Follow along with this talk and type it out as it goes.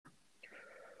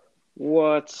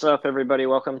What's up, everybody?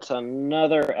 Welcome to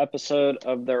another episode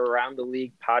of the Around the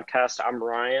League podcast. I'm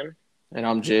Ryan, And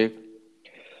I'm Jake.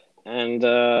 and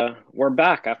we're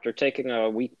back after taking a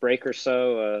week break or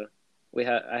so.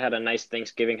 I had a nice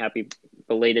Thanksgiving. Happy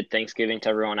belated Thanksgiving to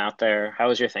everyone out there. How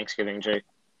was your Thanksgiving, Jake?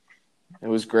 It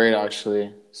was great,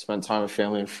 actually. Spent time with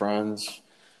family and friends.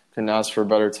 Couldn't ask for a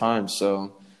better time. So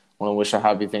I want to wish a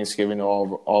happy Thanksgiving to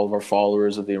all of our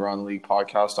followers of the Around the League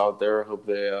podcast out there. Hope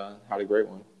they had a great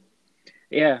one.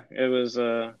 Yeah, it was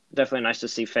definitely nice to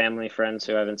see family, friends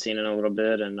who I haven't seen in a little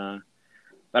bit, and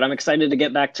but I'm excited to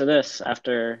get back to this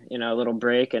after a little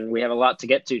break, and we have a lot to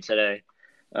get to today.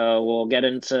 We'll get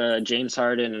into James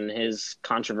Harden and his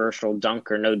controversial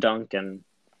dunk or no dunk, and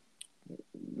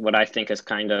what I think is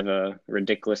kind of a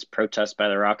ridiculous protest by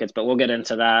the Rockets. But we'll get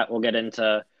into that. We'll get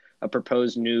into a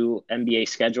proposed new NBA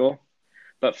schedule.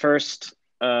 But first,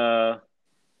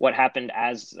 what happened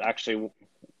as actually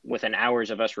within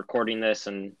hours of us recording this,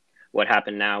 and what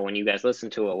happened now when you guys listen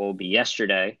to it will be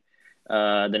yesterday.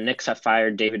 The Knicks have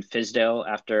fired David Fizdale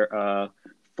after a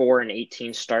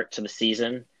 4-18 start to the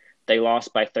season. They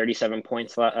lost by 37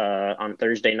 points on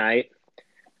Thursday night.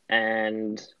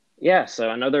 And yeah,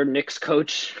 so another Knicks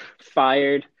coach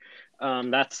fired.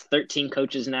 That's 13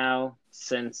 coaches now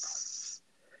since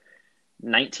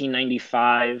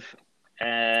 1995.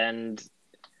 And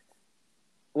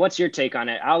what's your take on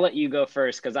it? I'll let you go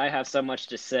first because I have so much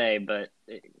to say, but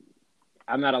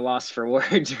I'm at a loss for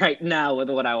words right now with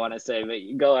what I want to say. But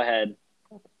you go ahead.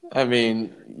 I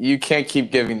mean, you can't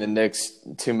keep giving the Knicks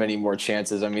too many more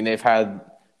chances. I mean, they've had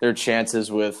their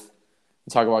chances with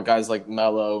talk about guys like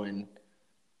Melo and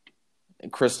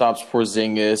Kristaps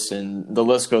Porzingis, and the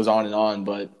list goes on and on.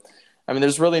 But I mean,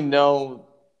 there's really no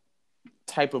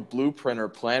type of blueprint or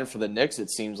plan for the Knicks. It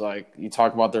seems like you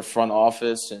talk about their front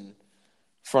office, and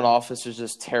front office is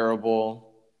just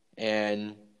terrible.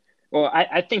 And Well,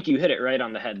 I think you hit it right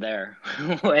on the head there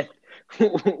with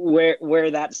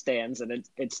where that stands, and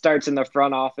it starts in the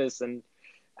front office, and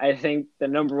I think the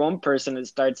number one person it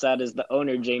starts at is the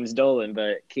owner, James Dolan.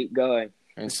 But keep going.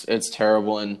 it's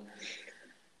terrible. And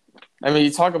I mean,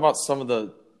 you talk about some of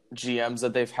the GMs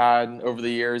that they've had over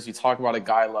the years. You talk about a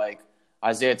guy like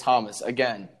Isaiah Thomas.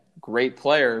 Again, great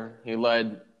player. He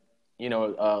led,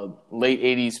 a late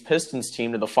 '80s Pistons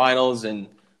team to the finals and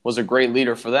was a great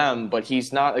leader for them. But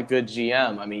he's not a good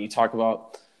GM. I mean, you talk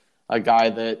about a guy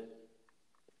that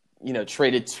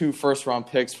traded 2 first-round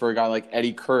picks for a guy like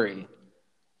Eddie Curry.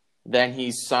 Then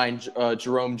he signed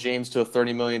Jerome James to a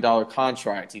 $30 million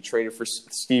contract. He traded for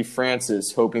Steve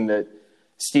Francis, hoping that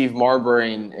Steve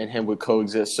Marbury and him would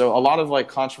coexist. So a lot of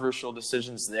controversial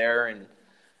decisions there, and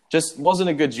just wasn't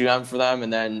a good GM for them.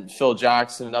 And then Phil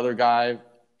Jackson, another guy,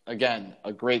 again,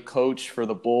 a great coach for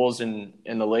the Bulls and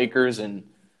the Lakers. And,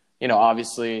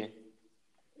 obviously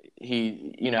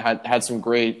he, had some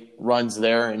great runs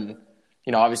there and,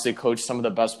 obviously coached some of the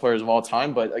best players of all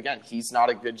time. But again, he's not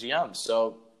a good GM.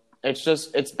 So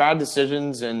it's bad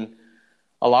decisions, and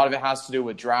a lot of it has to do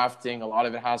with drafting. A lot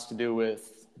of it has to do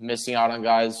with missing out on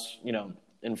guys,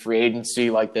 in free agency,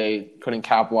 like they couldn't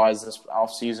capitalize this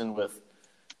offseason with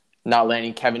not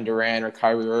landing Kevin Durant or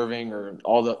Kyrie Irving or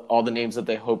all the names that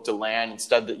they hope to land.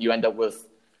 Instead, that you end up with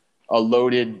a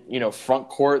loaded, front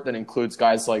court that includes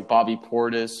guys like Bobby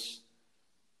Portis,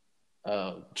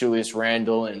 Julius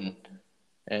Randle, and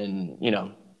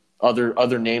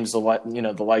other names,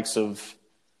 the likes of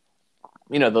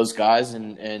those guys,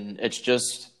 and it's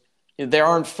just they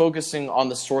aren't focusing on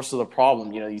the source of the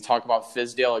problem. You talk about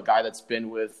Fizdale, a guy that's been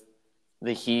with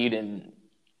the Heat and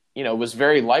was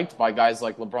very liked by guys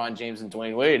like LeBron James and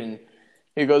Dwayne Wade, and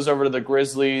he goes over to the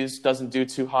Grizzlies, doesn't do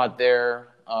too hot there,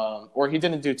 or he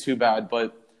didn't do too bad,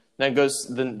 but then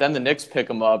the Knicks pick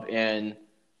him up, and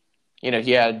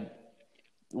he had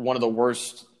one of the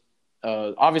worst,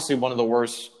 obviously one of the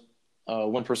worst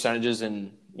win percentages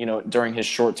in during his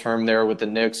short term there with the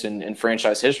Knicks in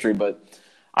franchise history. But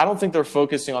I don't think they're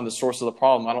focusing on the source of the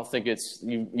problem. I don't think it's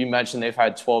you mentioned they've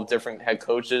had 12 different head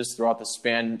coaches throughout the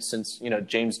span since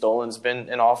James Dolan's been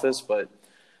in office, but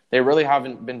they really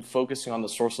haven't been focusing on the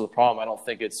source of the problem. I don't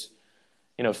think it's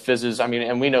Fizz's. I mean,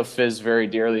 and we know Fizz very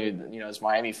dearly, as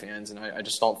Miami fans, and I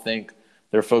just don't think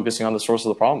they're focusing on the source of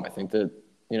the problem. I think that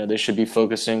they should be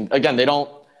focusing again. They don't.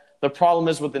 The problem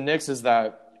is with the Knicks is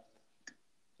that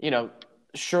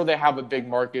sure, they have a big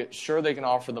market. Sure, they can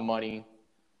offer the money.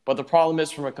 But the problem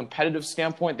is, from a competitive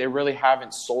standpoint, they really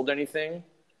haven't sold anything.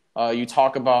 You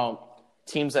talk about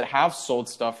teams that have sold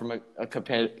stuff from a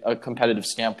competitive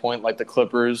standpoint, like the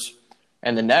Clippers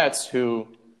and the Nets, who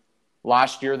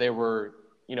last year they were,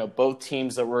 both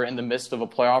teams that were in the midst of a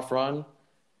playoff run.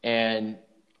 And,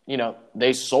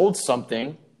 they sold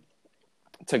something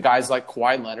to guys like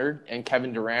Kawhi Leonard and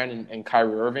Kevin Durant and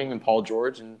Kyrie Irving and Paul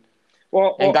George and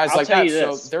guys I'll like tell that. you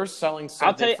So this. they're selling I'll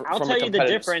something tell I'll from a tell you the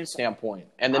competitive difference. standpoint,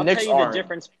 and the I'll tell Knicks you the aren't.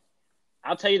 difference.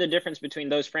 I'll tell you the difference between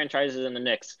those franchises and the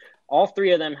Knicks. All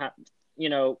three of them have,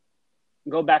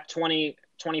 go back 20,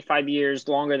 25 years,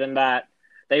 longer than that.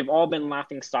 They've all been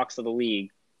laughing stocks of the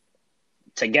league.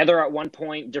 Together at one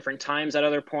point, different times at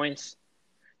other points.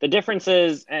 The difference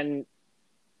is, and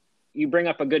you bring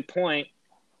up a good point,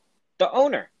 the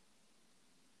owner.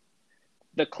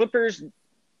 The Clippers,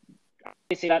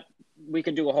 obviously that we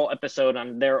could do a whole episode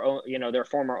on their own, their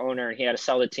former owner, and he had to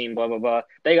sell the team, blah, blah, blah.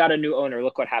 They got a new owner.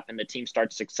 Look what happened. The team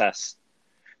starts success.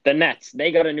 The Nets,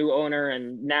 they got a new owner,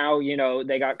 and now,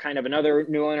 they got kind of another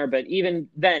new owner, but even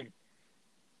then,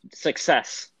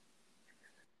 success.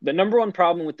 The number one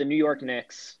problem with the New York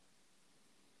Knicks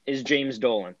is James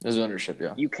Dolan. His ownership,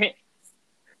 yeah. You can't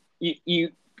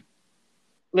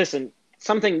listen,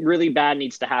 something really bad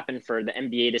needs to happen for the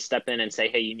NBA to step in and say,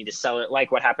 hey, you need to sell it,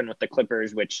 like what happened with the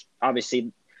Clippers, which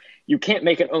obviously you can't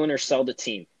make an owner sell the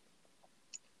team.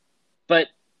 But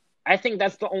I think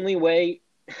that's the only way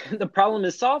the problem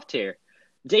is solved here.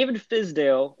 David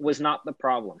Fizdale was not the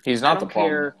problem. He's not the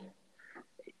problem.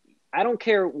 I don't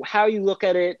care how you look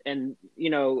at it. And,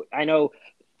 I know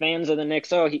fans of the Knicks,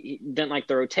 he didn't like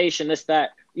the rotation, this,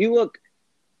 that. You look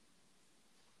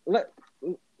 – let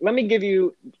me give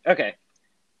you – okay.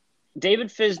 David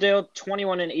Fizdale,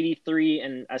 21-83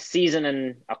 in a season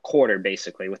and a quarter,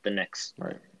 basically, with the Knicks.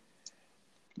 Right.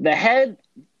 The head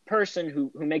person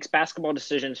who makes basketball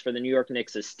decisions for the New York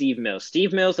Knicks is Steve Mills.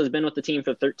 Steve Mills has been with the team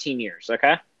for 13 years,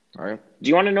 okay? All right. Do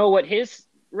you want to know what his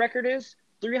record is?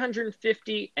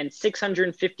 350 and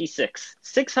 656.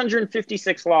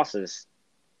 656 losses.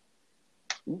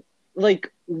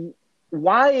 Like,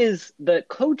 why is the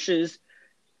coaches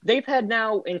 – they've had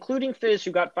now, including Fizz,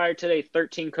 who got fired today,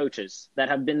 13 coaches that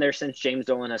have been there since James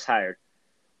Dolan has hired.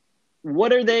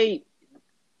 What are they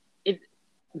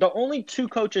 – the only two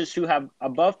coaches who have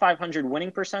above 500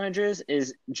 winning percentages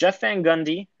is Jeff Van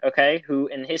Gundy, okay, who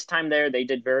in his time there, they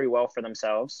did very well for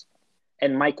themselves,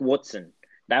 and Mike Woodson.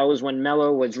 That was when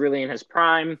Melo was really in his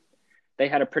prime. They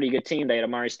had a pretty good team. They had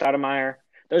Amari Stoudemire.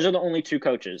 Those are the only two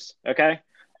coaches, okay?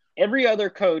 Every other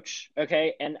coach,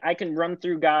 okay, and I can run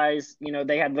through guys,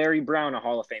 they had Larry Brown, a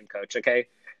Hall of Fame coach, okay?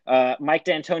 Mike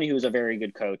D'Antoni, who was a very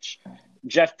good coach.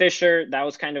 Jeff Fisher, that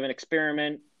was kind of an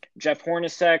experiment. Jeff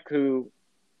Hornacek, who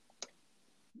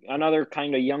another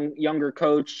kind of younger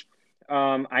coach.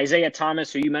 Isaiah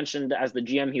Thomas, who you mentioned as the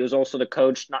GM, he was also the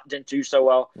coach, didn't do so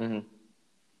well. Mm-hmm.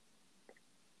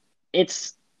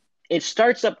 It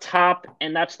starts up top,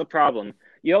 and that's the problem.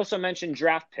 You also mentioned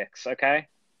draft picks, okay?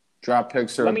 Draft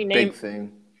picks are a big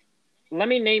thing. Let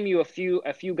me name you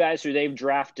a few guys who they've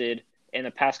drafted in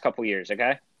the past couple years,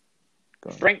 okay?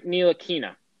 Frank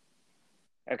Ntilikina,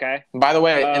 okay? By the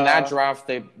way, in that draft,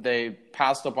 they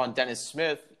passed up on Dennis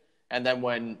Smith, and then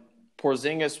when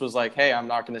Porzingis was like, hey, I'm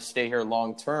not going to stay here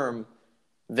long term,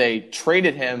 they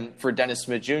traded him for Dennis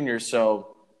Smith Jr.,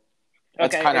 so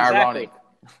that's kind of ironic.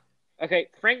 Okay,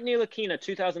 Frank Ntilikina,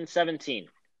 2017.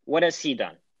 What has he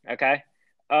done? Okay?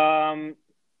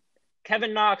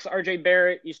 Kevin Knox, RJ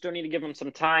Barrett, you still need to give him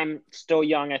some time. Still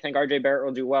young. I think RJ Barrett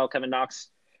will do well. Kevin Knox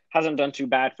hasn't done too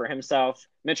bad for himself.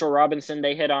 Mitchell Robinson,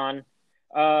 they hit on.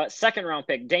 Second round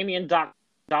pick, Damian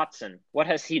Dotson. What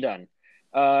has he done?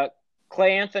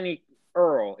 Clay Anthony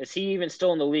Earl. Is he even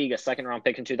still in the league? A second round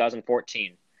pick in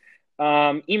 2014.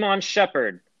 Iman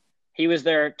Shepherd. He was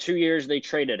there 2 years. They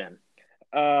traded him.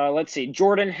 Let's see.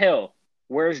 Jordan Hill.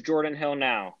 Where's Jordan Hill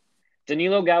now?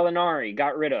 Danilo Gallinari,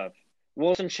 got rid of.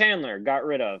 Wilson Chandler, got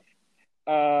rid of.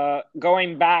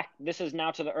 Going back, this is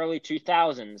now to the early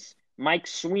 2000s. Mike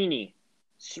Sweeney.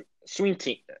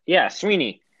 Sweeney.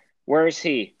 Where is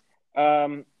he?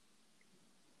 I'm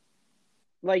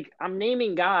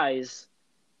naming guys.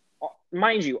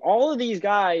 Mind you, all of these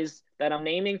guys that I'm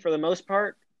naming for the most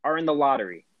part are in the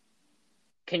lottery.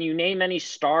 Can you name any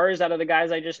stars out of the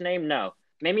guys I just named? No.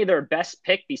 Maybe their best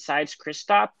pick besides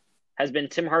Kristaps has been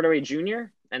Tim Hardaway Jr.,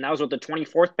 and that was with the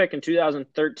 24th pick in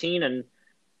 2013, and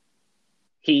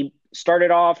he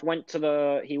started off, went to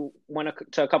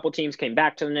a couple teams, came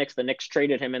back to the Knicks. The Knicks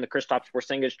traded him in the Kristaps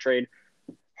Porzingis trade.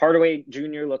 Hardaway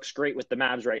Jr. looks great with the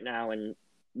Mavs right now, and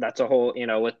that's a whole,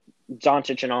 with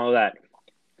Doncic and all of that.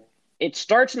 It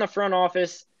starts in the front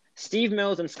office. Steve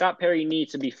Mills and Scott Perry need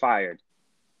to be fired.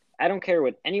 I don't care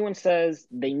what anyone says,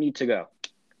 they need to go.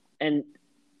 And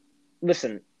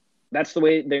listen, that's the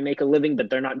way they make a living, but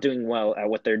they're not doing well at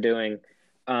what they're doing.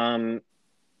 Way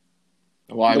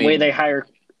they hire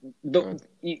the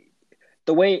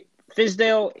way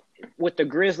Fizdale with the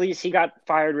Grizzlies, he got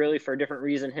fired really for a different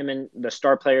reason. Him and the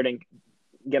star player didn't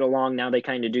get along. Now they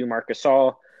kind of do. Marc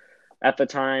Gasol at the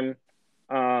time.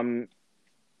 But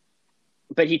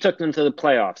he took them to the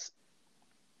playoffs.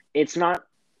 It's not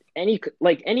any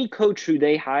coach who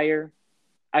they hire,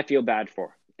 I feel bad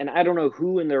for. And I don't know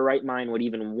who in their right mind would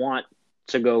even want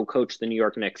to go coach the New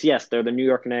York Knicks. Yes, they're the New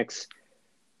York Knicks.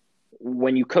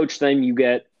 When you coach them, you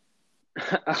get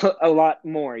a lot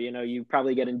more. You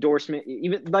probably get endorsement.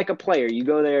 Even like a player, you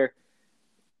go there,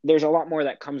 there's a lot more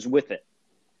that comes with it.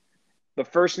 The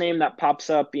first name that pops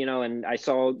up, and I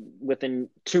saw within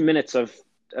 2 minutes of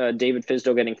David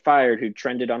Fizdale getting fired, who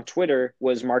trended on Twitter,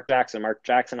 was Mark Jackson. Mark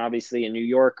Jackson, obviously a New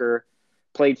Yorker,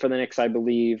 played for the Knicks, I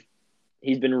believe.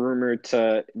 He's been rumored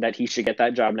that he should get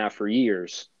that job now for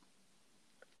years.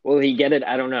 Will he get it?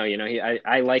 I don't know.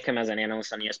 I like him as an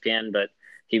analyst on ESPN, but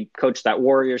he coached that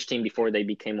Warriors team before they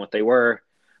became what they were.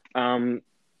 Who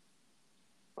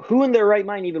in their right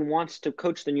mind even wants to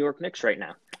coach the New York Knicks right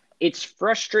now? It's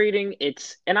frustrating.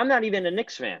 And I'm not even a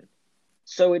Knicks fan.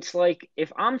 So it's like,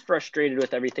 if I'm frustrated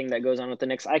with everything that goes on with the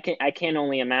Knicks, I can't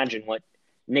only imagine what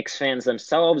Knicks fans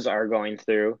themselves are going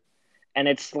through. And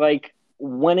it's like,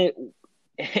 when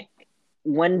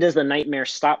does the nightmare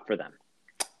stop for them?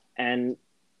 And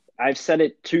I've said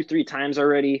it 2-3 times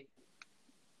already.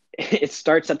 It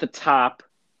starts at the top,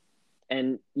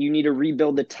 and you need to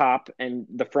rebuild the top and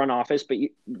the front office. But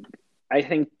I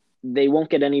think they won't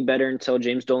get any better until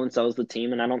James Dolan sells the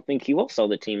team, and I don't think he will sell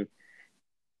the team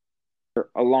for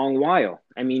a long while.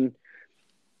 I mean,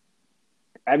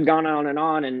 I've gone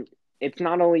on, and it's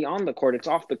not only on the court, it's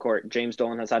off the court. James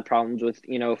Dolan has had problems with,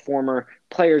 former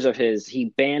players of his. He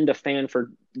banned a fan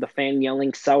for the fan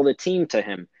yelling, "Sell the team" to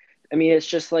him. I mean, it's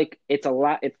just like, it's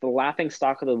the laughing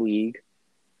stock of the league.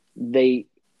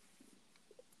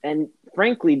 And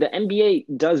frankly, the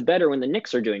NBA does better when the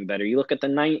Knicks are doing better. You look at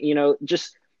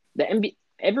just the NBA,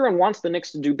 everyone wants the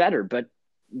Knicks to do better, but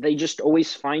they just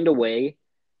always find a way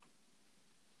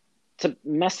to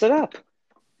mess it up.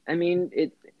 I mean,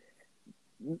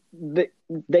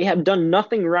 they have done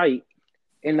nothing right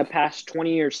in the past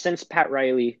 20 years since Pat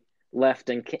Riley left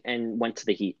and went to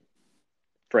the Heat,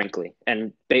 frankly.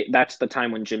 And that's the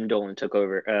time when Jim Dolan took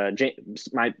over. James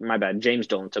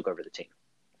Dolan took over the team.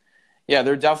 Yeah,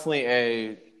 they're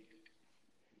definitely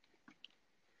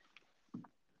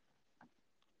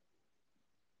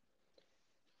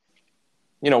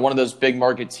one of those big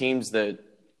market teams that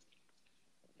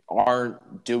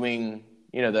aren't doing,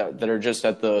 that are just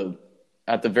at the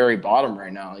very bottom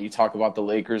right now. You talk about the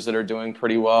Lakers that are doing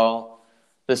pretty well.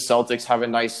 The Celtics have a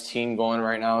nice team going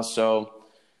right now. So,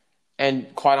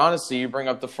 and quite honestly, you bring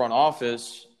up the front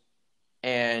office,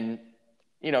 and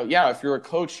if you're a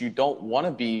coach, you don't want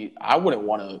to be – I wouldn't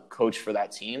want to coach for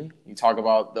that team. You talk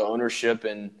about the ownership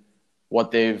and what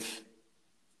they've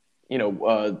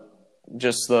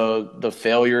just the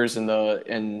failures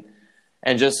and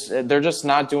just they're just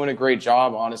not doing a great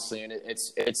job, honestly. And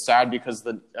it's sad because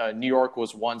the New York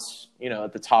was once,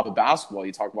 at the top of basketball.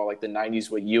 You talk about like the 90s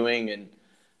with Ewing, and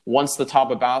once the top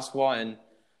of basketball. And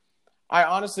I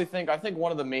honestly think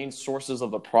one of the main sources of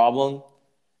the problem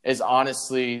is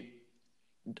honestly –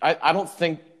 I don't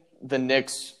think the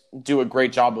Knicks do a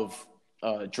great job of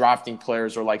drafting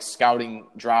players or like scouting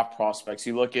draft prospects.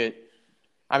 You look at,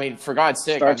 I mean, for God's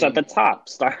sake, at the top.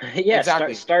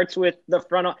 Exactly. Starts with the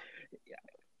front.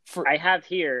 I have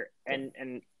here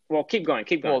and well, keep going.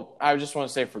 Well, I just want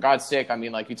to say, for God's sake, I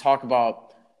mean, like, you talk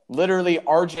about literally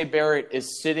RJ Barrett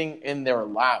is sitting in their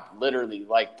lap, literally.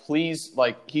 Like, please,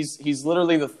 like, he's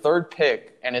literally the third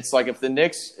pick, and it's like, if the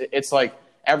Knicks, it's like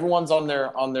everyone's on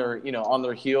their on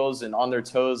their heels and on their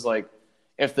toes. Like,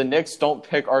 if the Knicks don't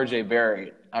pick RJ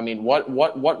Barrett, I mean, what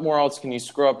more else can you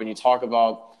screw up? And you talk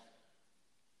about,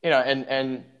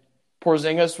 and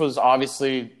Porzingis was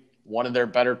obviously one of their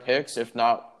better picks, if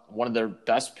not one of their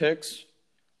best picks.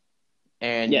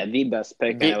 And yeah, the best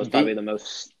pick. And it was probably the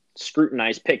most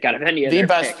scrutinized pick out of any of their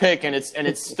best picks. Pick, and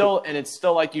it's still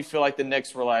like, you feel like the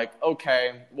Knicks were like,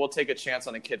 okay, we'll take a chance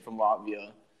on a kid from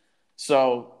Latvia.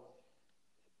 So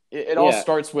it all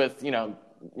starts with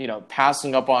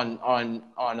passing up on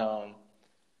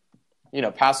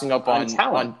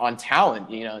talent.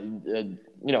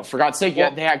 For God's sake,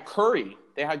 they had Curry.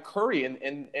 They had Curry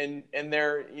in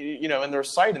their in their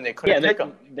sight, and they couldn't pick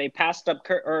him. They passed up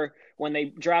or when they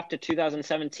drafted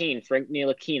 2017, Frank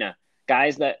Ntilikina,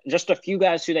 guys that just a few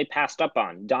guys who they passed up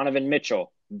on. Donovan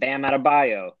Mitchell, Bam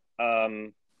Adebayo,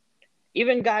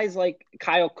 even guys like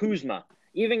Kyle Kuzma,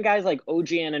 even guys like OG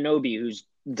Anunoby, who's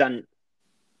done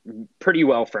pretty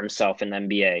well for himself in the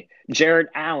NBA. Jared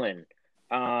Allen,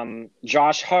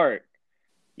 Josh Hart.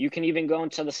 You can even go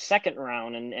into the second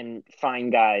round and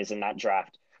find guys in that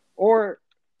draft. Or,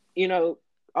 you know,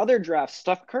 other drafts,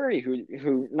 Steph Curry,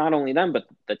 who not only them, but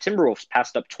the Timberwolves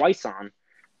passed up twice on.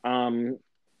 Um,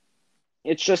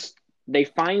 it's just they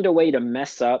find a way to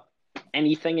mess up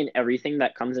anything and everything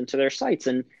that comes into their sights.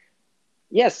 And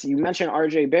yes, you mentioned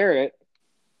RJ Barrett.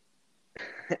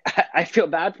 I feel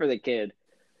bad for the kid.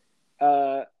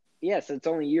 Yes, it's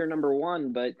only year number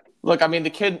one, but Look, I mean, the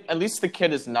kid. At least the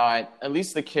kid is not. At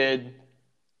least the kid.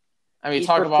 I mean, he's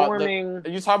performing.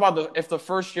 you talk about if the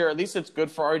first year. At least it's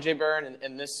good for RJ Barrett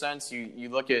in this sense. You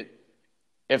look at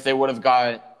if they would have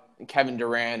got Kevin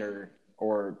Durant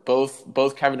or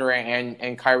both Kevin Durant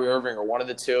and Kyrie Irving or one of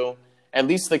the two. At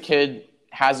least the kid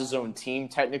has his own team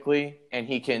technically, and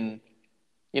he can.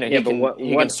 Yeah, but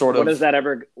He can sort of. what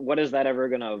is that ever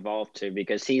going to evolve to?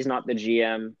 Because he's not the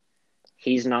GM.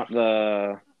 He's not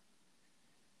the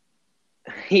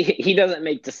he doesn't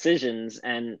make decisions,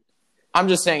 and I'm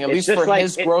just saying, at it's least just for like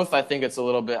his growth, I think it's a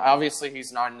little bit. Obviously,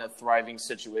 he's not in a thriving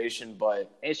situation,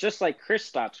 but it's just like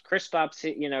Kristaps.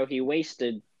 Kristaps, he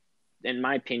wasted, in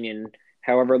my opinion,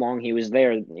 however long he was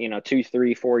there. 2,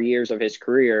 3, 4 years of his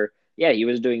career. Yeah, he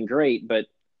was doing great, but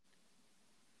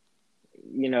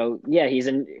yeah, he's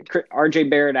in. RJ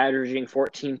Barrett averaging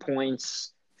 14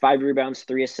 points, 5 rebounds,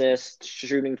 3 assists,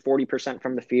 shooting 40%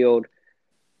 from the field,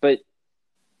 but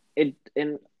it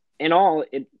in all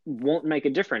it won't make a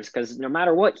difference because no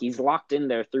matter what, he's locked in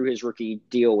there through his rookie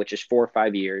deal, which is 4 or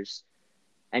 5 years,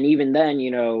 and even then,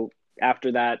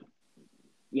 after that,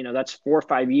 that's 4 or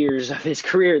 5 years of his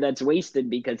career that's wasted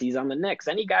because he's on the Knicks.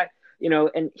 Any guy,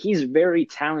 and he's very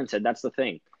talented. That's the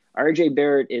thing. RJ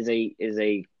Barrett is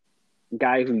a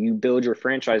guy who you build your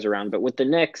franchise around, but with the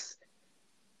Knicks,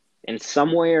 in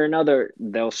some way or another,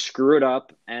 they'll screw it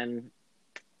up, and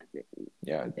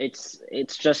yeah,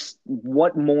 it's just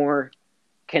what more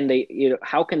can they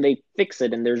how can they fix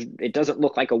it? And it doesn't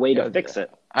look like a way to fix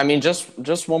it. I mean,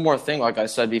 just one more thing, like I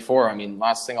said before. I mean,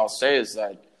 last thing I'll say is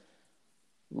that,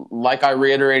 like I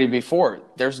reiterated before,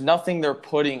 there's nothing they're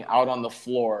putting out on the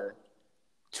floor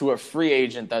to a free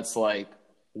agent that's like,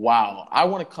 wow, I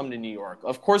want to come to New York.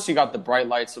 Of course, you got the bright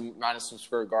lights of Madison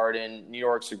Square Garden. New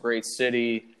York's a great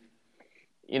city.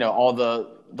 All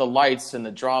the lights and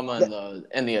the drama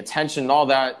and the attention and all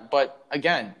that. But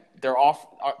again, they're off.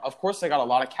 Of course, they got a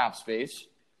lot of cap space.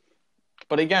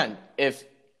 But again, if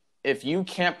you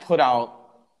can't put out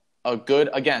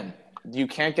you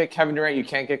can't get Kevin Durant, you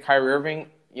can't get Kyrie Irving.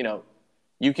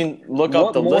 You can look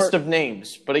up the list of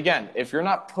names. But again, if you're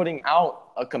not putting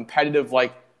out a competitive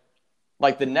like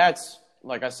the Nets,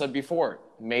 like I said before,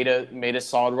 made a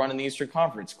solid run in the Eastern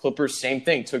Conference. Clippers, same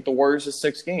thing, took the Warriors to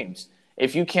 6 games.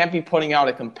 If you can't be putting out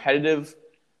a competitive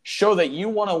show that you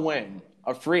want to win,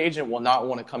 a free agent will not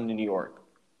want to come to New York.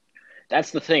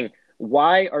 That's the thing.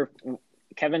 Why are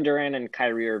Kevin Durant and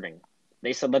Kyrie Irving?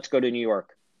 They said, let's go to New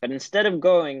York. But instead of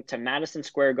going to Madison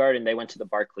Square Garden, they went to the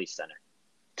Barclays Center.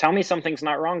 Tell me something's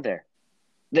not wrong there.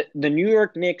 The New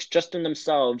York Knicks, just in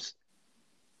themselves,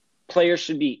 players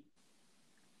should be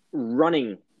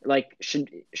running, like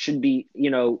should be,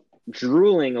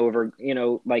 drooling over,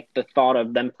 like the thought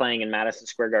of them playing in Madison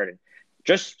Square Garden.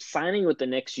 Just signing with the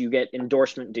Knicks, you get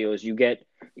endorsement deals. You get,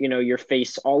 your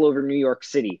face all over New York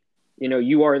City.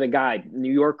 You are the guy.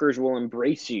 New Yorkers will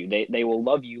embrace you. They will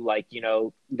love you like,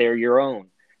 they're your own.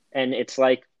 And it's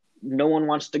like no one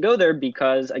wants to go there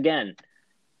because, again,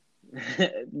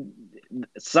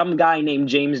 some guy named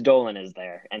James Dolan is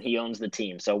there and he owns the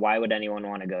team. So why would anyone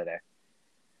want to go there?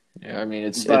 Yeah, I mean,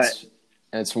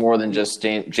 it's more than just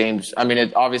James. I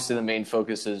mean, obviously the main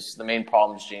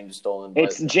problem is James Dolan. But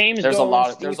it's James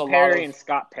Dolan, Steve Perry, and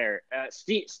Scott Perry.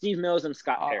 Steve Mills and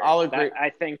Scott Perry. I'll agree. I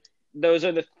think those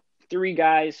are the 3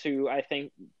 guys who I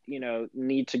think,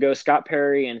 need to go. Scott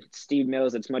Perry and Steve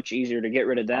Mills, it's much easier to get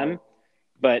rid of them.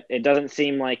 But it doesn't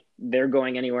seem like they're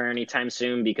going anywhere anytime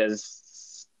soon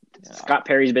because Scott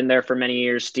Perry's been there for many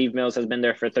years. Steve Mills has been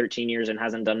there for 13 years and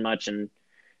hasn't done much. And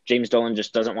James Dolan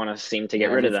just doesn't want to seem to get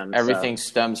rid of them. Everything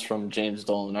stems from James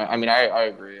Dolan. I mean, I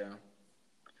agree. Yeah.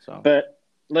 So, but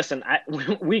listen,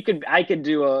 I could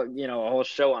do a whole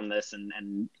show on this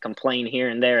and complain here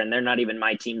and there, and they're not even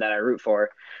my team that I root for.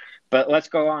 But let's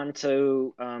go on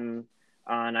to on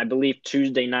I believe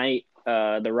Tuesday night,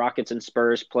 the Rockets and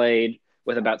Spurs played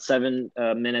with about 7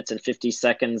 minutes and 50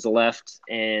 seconds left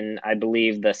in, I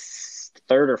believe, the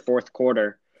third or fourth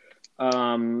quarter.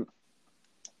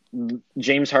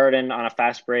 James Harden on a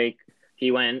fast break,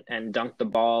 he went and dunked the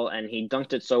ball, and he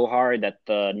dunked it so hard that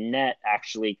the net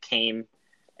actually came,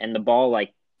 and the ball,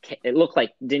 it looked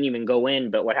like didn't even go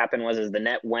in, but what happened was the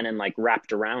net went and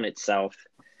wrapped around itself,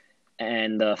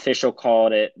 and the official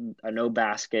called it a no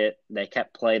basket. They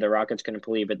kept play. The Rockets couldn't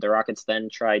believe it. The Rockets then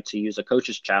tried to use a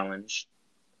coach's challenge,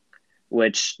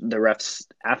 which the refs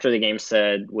after the game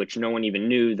said, which no one even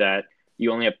knew, that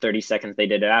you only have 30 seconds. They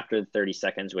did it after the 30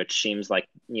 seconds, which seems like,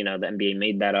 the NBA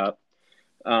made that up.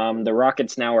 The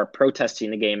Rockets now are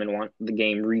protesting the game and want the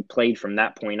game replayed from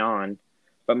that point on.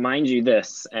 But mind you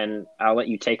this, and I'll let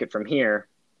you take it from here.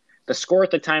 The score at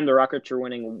the time, the Rockets were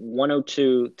winning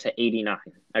 102-89.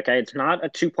 Okay, it's not a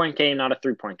 2-point game, not a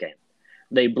 3-point game.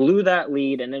 They blew that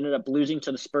lead and ended up losing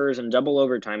to the Spurs in double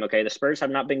overtime. Okay, the Spurs have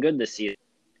not been good this season.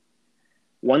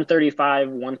 135,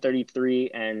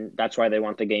 133, and that's why they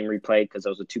want the game replayed, because it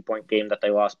was a 2-point game that they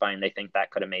lost by, and they think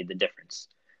that could have made the difference.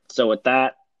 So with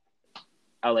that,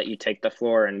 I'll let you take the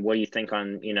floor. And what do you think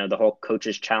on, the whole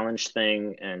coach's challenge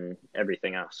thing and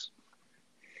everything else?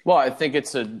 Well, I think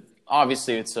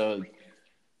obviously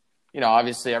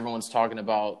everyone's talking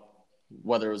about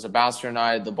whether it was a basket or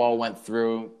not. The ball went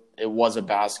through. It was a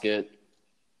basket.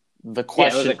 The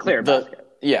question, it was a clear basket.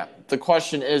 Yeah. The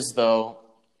question is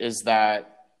that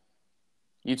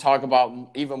you talk about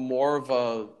even more of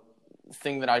a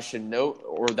thing that I should note,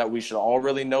 or that we should all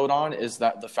really note on, is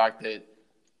that the fact that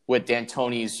with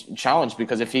D'Antoni's challenge,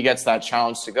 because if he gets that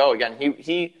challenge to go again,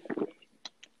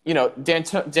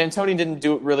 D'Antoni didn't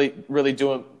really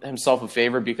do himself a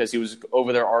favor, because he was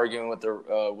over there arguing with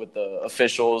the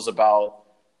officials about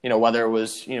whether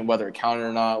it counted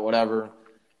or not, whatever,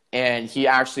 and he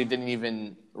actually didn't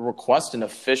even request an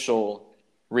official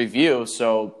review.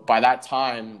 So by that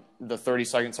time, the 30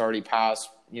 seconds already passed.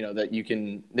 That you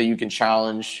can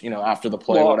challenge after the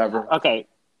play, whatever. Okay.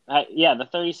 The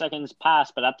 30 seconds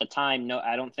passed, but at the time, no,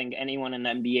 I don't think anyone in the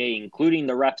NBA, including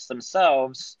the refs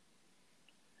themselves,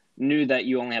 knew that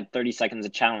you only had 30 seconds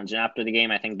of challenge. And after the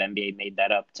game, I think the NBA made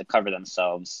that up to cover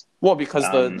themselves. Well, because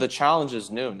the challenge is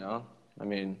new, no? I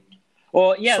mean,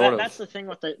 well, yeah, that's the thing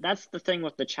with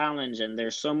the challenge, and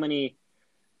there's so many.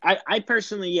 I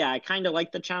personally, I kind of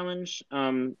like the challenge,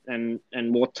 and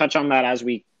we'll touch on that as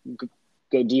we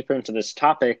go deeper into this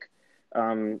topic.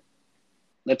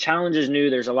 The challenge is new.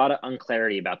 There's a lot of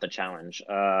unclarity about the challenge.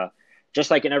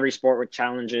 Just like in every sport with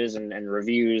challenges and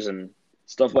reviews and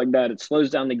stuff like that, it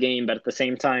slows down the game, but at the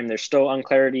same time, there's still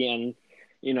unclarity, and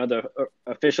the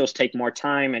officials take more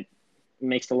time. It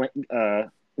makes the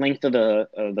length of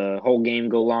the whole game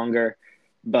go longer.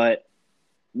 But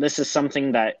this is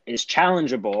something that is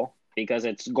challengeable because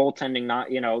it's goaltending, not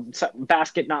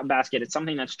basket, not basket. It's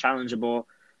something that's challengeable.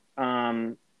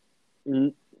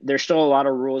 There's still a lot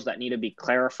of rules that need to be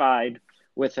clarified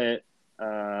with it.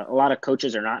 A lot of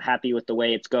coaches are not happy with the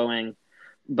way it's going.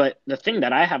 But the thing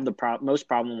that I have the most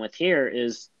problem with here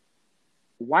is,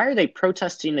 why are they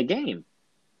protesting the game?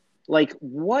 Like,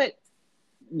 what?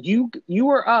 You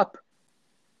were up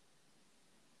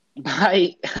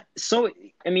by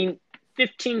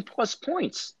 15 plus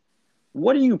points.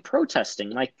 What are you protesting?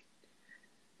 Like,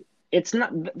 that's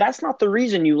not the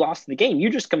reason you lost the game. You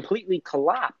just completely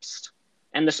collapsed,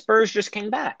 and the Spurs just came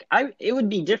back. It would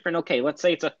be different. Okay, let's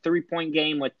say it's a 3-point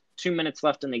game with 2 minutes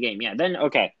left in the game. Yeah, then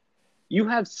okay. You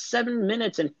have 7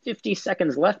 minutes and 50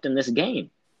 seconds left in this game.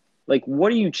 Like,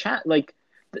 what are you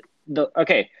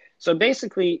okay, so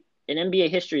basically in NBA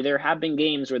history, there have been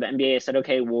games where the NBA has said,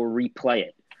 okay, we'll replay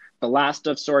it. The last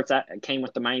of sorts that came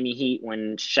with the Miami Heat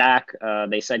when Shaq,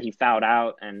 they said he fouled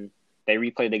out, and they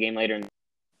replayed the game later, and he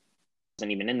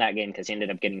wasn't even in that game because he ended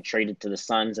up getting traded to the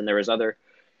Suns, and there was other,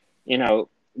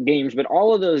 games. But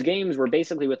all of those games were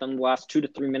basically within the last 2 to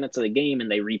 3 minutes of the game,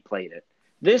 and they replayed it.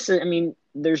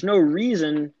 There's no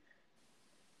reason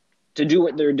to do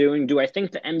what they're doing. Do I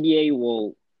think the NBA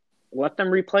will let them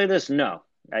replay this? No.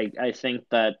 I think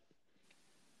that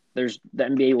the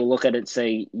NBA will look at it and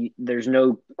say there's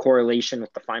no correlation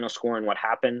with the final score and what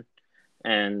happened,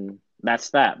 and that's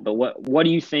that. But what do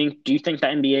you think? Do you think the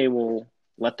NBA will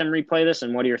let them replay this,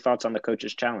 and what are your thoughts on the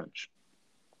coach's challenge?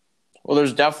 Well,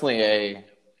 there's definitely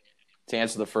to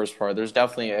answer the first part, there's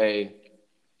definitely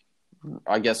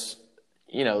I guess,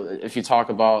 if you talk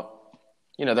about,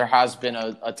 there has been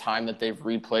a time that they've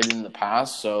replayed in the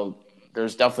past, so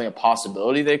there's definitely a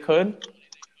possibility they could.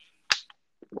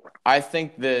 I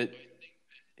think that,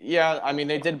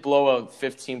 they did blow a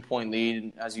 15-point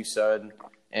lead, as you said,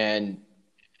 and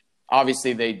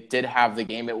obviously they did have the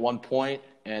game at one point,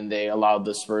 and they allowed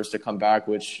the Spurs to come back,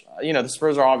 which, the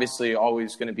Spurs are obviously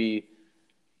always going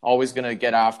to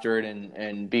get after it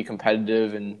and be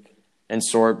competitive and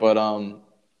sort, but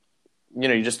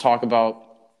you just talk about,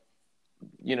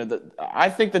 I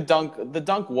think the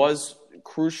dunk was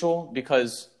crucial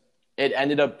because it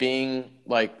ended up being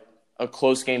like a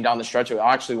close game down the stretch. It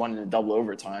actually went into double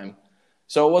overtime.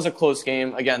 So it was a close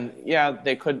game. Again, yeah,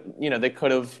 they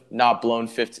could have not blown a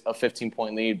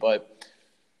 15-point lead, but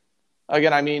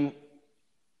again, I mean,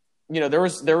 there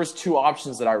was two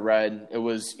options that I read. It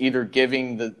was either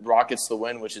giving the Rockets the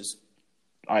win, which is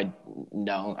I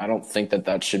don't think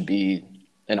that should be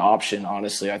an option.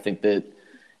 Honestly, I think that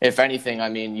if anything, I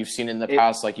mean, you've seen in the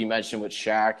past, like you mentioned with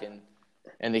Shaq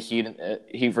and the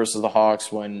Heat versus the Hawks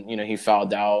when he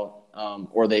fouled out,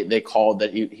 or they called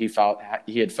that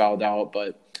he had fouled out,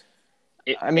 but.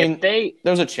 I mean,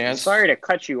 there's a chance. Sorry to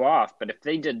cut you off, but if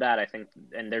they did that, I think,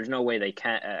 and there's no way they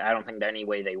can. I don't think there's any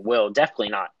way they will. Definitely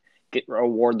not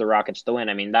award the Rockets the win.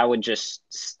 I mean, that would just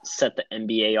set the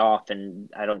NBA off, and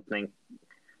I don't think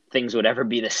things would ever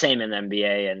be the same in the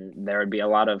NBA. And there would be a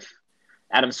lot of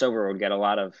Adam Silver would get a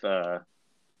lot of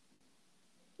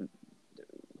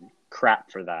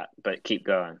crap for that. But keep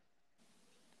going.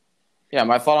 Yeah,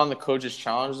 my thought on the coach's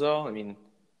challenge, though. I mean,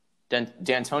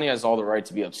 D'Antoni has all the right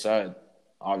to be upset,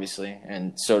 obviously,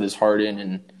 and so does Harden.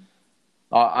 And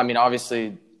I mean,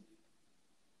 obviously,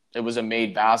 it was a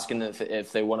made basket.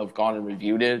 If they wouldn't have gone and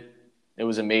reviewed it, it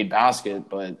was a made basket.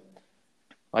 But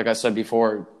like I said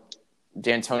before,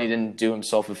 D'Antoni didn't do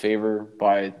himself a favor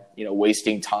by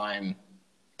wasting time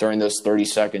during those 30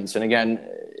 seconds. And again,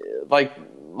 like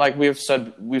we've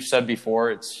said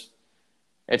before, it's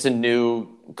a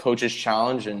new coach's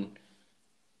challenge, and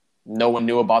no one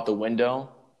knew about the window.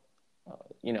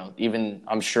 Even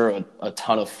I'm sure a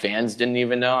ton of fans didn't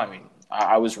even know. I mean,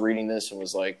 I was reading this and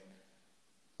was like,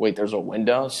 wait, there's a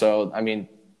window? So, I mean,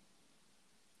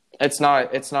 it's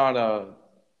not something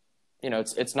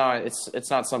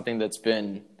that's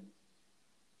been,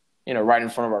 right in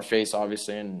front of our face,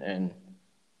 obviously. And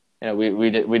we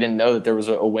didn't know that there was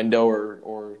a window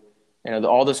or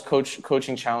all this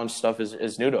coaching challenge stuff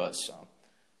is new to us. So,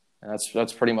 and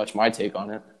that's pretty much my take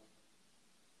on it.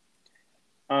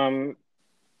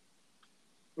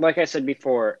 Like I said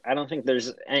before, I don't think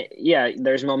there's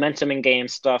momentum in game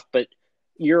stuff, but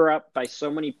you're up by so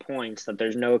many points that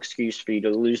there's no excuse for you to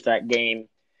lose that game.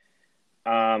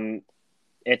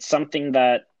 It's something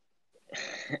that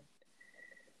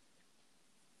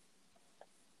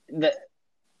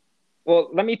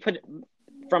let me put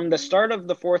from the start of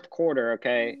the fourth quarter,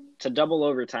 okay, to double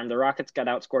overtime, the Rockets got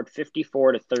outscored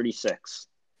 54-36.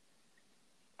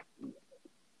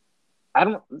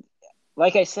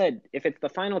 Like I said, if it's the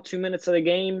final 2 minutes of the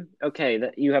game, okay,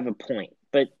 that you have a point.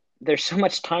 But there's so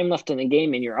much time left in the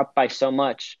game and you're up by so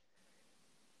much.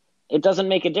 It doesn't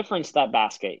make a difference, that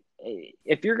basket.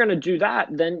 If you're going to do that,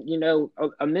 then,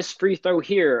 a missed free throw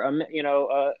here, in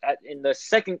the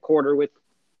second quarter with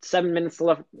 7 minutes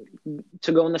left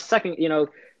to go in the second,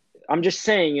 I'm just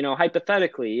saying,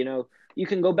 hypothetically, you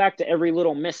can go back to every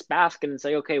little missed basket and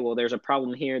say, okay, well, there's a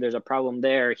problem here. There's a problem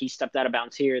there. He stepped out of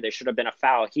bounds here. There should have been a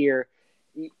foul here.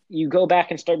 You go back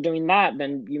and start doing that,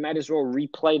 then you might as well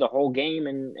replay the whole game.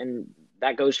 And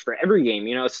that goes for every game.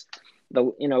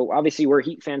 Obviously we're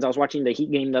Heat fans. I was watching the Heat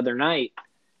game the other night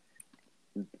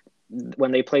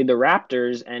when they played the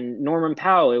Raptors, and Norman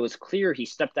Powell, it was clear he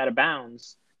stepped out of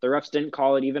bounds. The refs didn't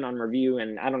call it even on review.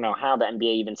 And I don't know how the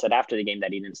NBA even said after the game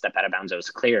that he didn't step out of bounds. It was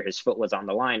clear his foot was on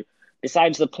the line.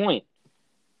 Besides the point,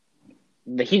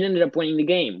 the Heat ended up winning the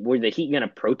game. Were the Heat going to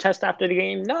protest after the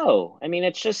game? No. I mean,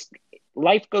 it's just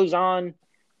life goes on.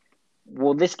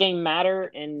 Will this game matter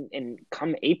in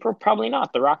come April? Probably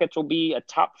not. The Rockets will be a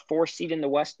top 4 seed in the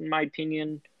West, in my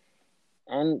opinion.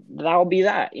 And that'll be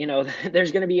that.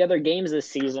 There's going to be other games this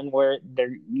season where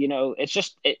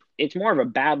it's more of a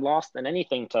bad loss than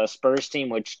anything to a Spurs team,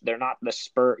 which they're not the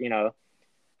Spurs,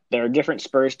 they're a different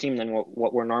Spurs team than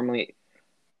what we're normally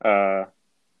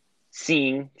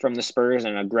seeing from the Spurs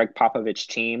and a Greg Popovich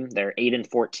team. They're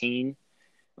 8-14.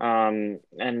 And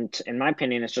in my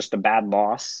opinion, it's just a bad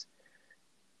loss.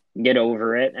 Get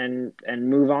over it and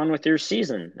move on with your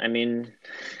season. I mean,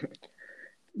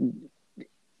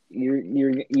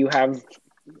 you have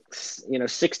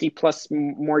 60 plus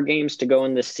more games to go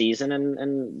in this season,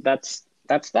 and that's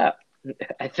that.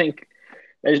 I think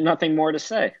there's nothing more to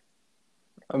say.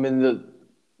 I mean,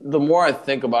 the more I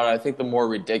think about it, I think the more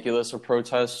ridiculous a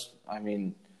protest. I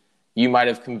mean, you might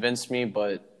have convinced me,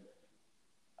 but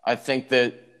I think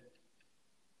that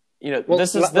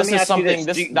this is something.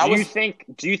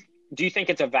 Do you think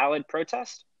it's a valid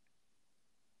protest?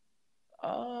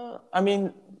 I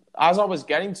mean, as I was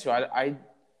getting to,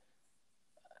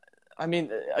 I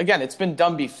mean, again, it's been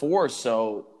done before,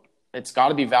 so it's got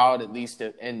to be valid at least.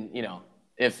 And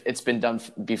if it's been done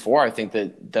before, I think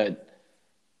that.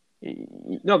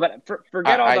 No, but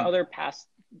forget all the other past.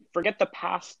 Forget the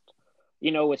past.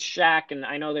 With Shaq, and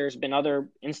I know there's been other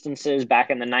instances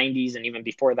back in the 90s and even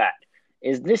before that.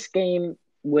 Is this game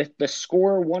with the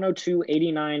score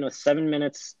 102-89 with 7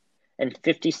 minutes and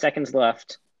 50 seconds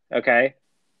left, okay?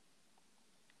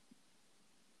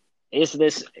 Is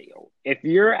this, if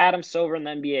you're Adam Silver in the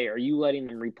NBA, are you letting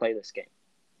them replay this game?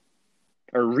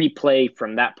 Or replay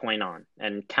from that point on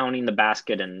and counting the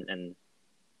basket and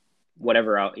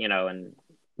whatever else, and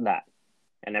that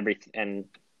and everything, and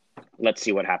let's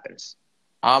see what happens.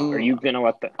 Are I'm you going to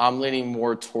let the. I'm leaning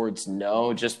more towards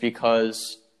no, just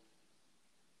because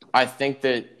I think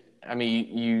that, I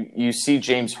mean, you see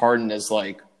James Harden as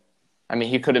like, I mean,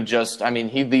 he could have just, I mean,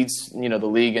 he leads, the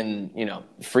league in,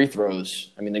 free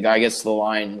throws. I mean, the guy gets to the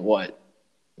line, what,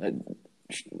 a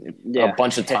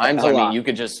bunch of times? I mean, you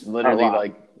could just literally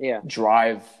like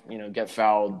drive, get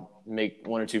fouled, make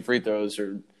 1 or 2 free throws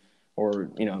or 3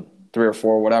 or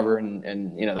 4, whatever.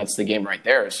 And that's the game right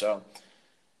there. So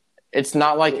it's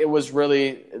not like it was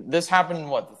really, this happened in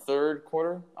what, the third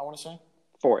quarter, I want to say?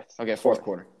 Fourth. Okay, fourth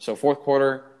quarter. So fourth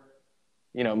quarter,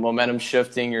 momentum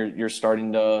shifting. You're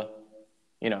starting to,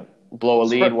 blow a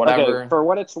lead, whatever. Okay, for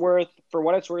what it's worth,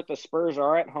 the Spurs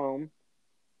are at home.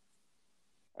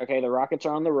 Okay, the Rockets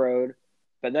are on the road.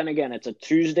 But then again, it's a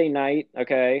Tuesday night,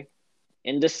 okay,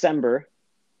 in December.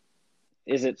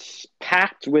 Is it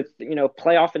packed with,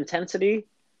 playoff intensity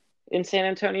in San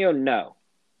Antonio? No.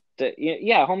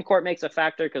 Home court makes a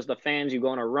factor because the fans, you go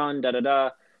on a run,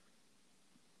 da-da-da.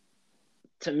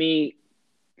 To me,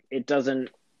 it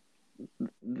doesn't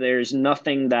 – there's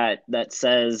nothing that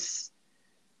says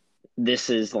this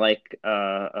is like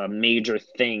a major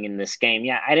thing in this game.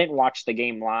 Yeah, I didn't watch the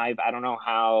game live. I don't know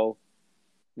how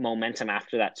momentum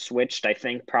after that switched. I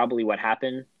think probably what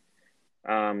happened,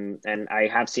 and I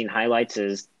have seen highlights,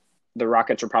 is the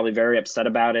Rockets were probably very upset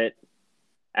about it.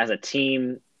 As a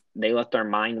team, they let their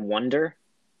mind wander.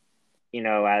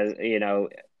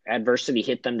 Adversity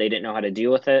hit them, they didn't know how to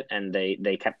deal with it, and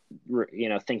they kept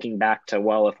thinking back to,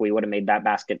 well, if we would have made that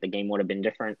basket, the game would have been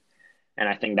different. And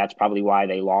I think that's probably why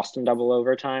they lost in double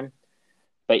overtime.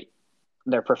 But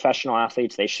they're professional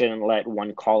athletes. They shouldn't let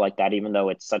one call like that, even though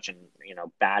it's such a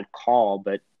bad call.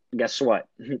 But guess what?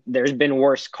 There's been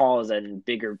worse calls and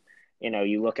bigger.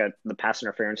 You look at the pass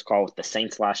interference call with the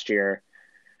Saints last year.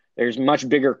 There's much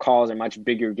bigger calls and much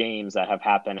bigger games that have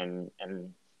happened,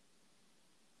 and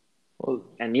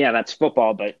yeah, that's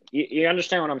football. But you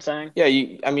understand what I'm saying? Yeah,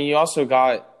 you also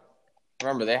got.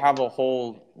 Remember, they have a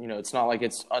whole. It's not like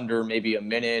it's under maybe a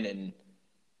minute, and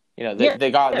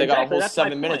they got a whole that's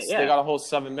 7 minutes. Yeah. They got a whole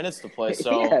 7 minutes to play.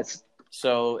 So yes.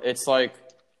 So it's like,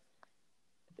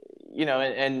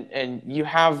 and you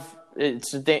have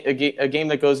it's a game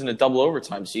that goes into double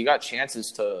overtime, so you got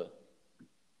chances to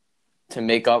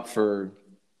make up for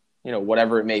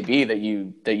whatever it may be that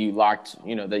you lacked.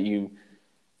 That you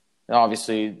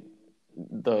obviously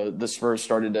the Spurs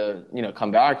started to come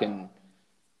back, and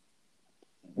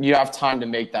you have time to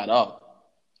make that up.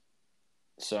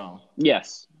 So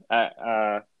yes,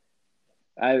 I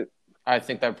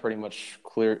think that pretty much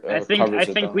covers it. I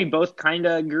think we both kind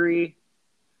of agree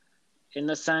in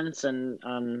the sense, and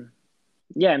I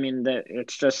mean that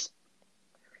it's just.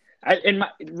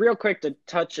 Real quick to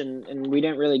touch, and we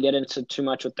didn't really get into too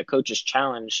much with the coach's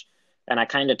challenge, and I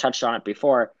kind of touched on it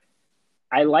before.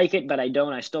 I like it, but I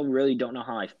don't. I still really don't know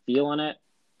how I feel on it.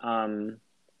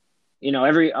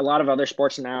 A lot of other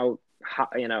sports now,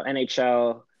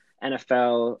 NHL,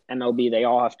 NFL, MLB, they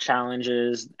all have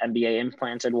challenges. NBA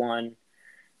implanted one.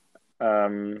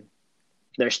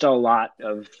 There's still a lot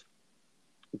of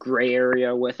gray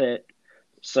area with it.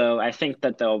 So I think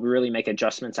that they'll really make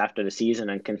adjustments after the season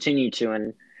and continue to.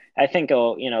 And I think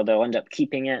they'll end up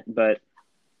keeping it, but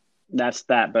that's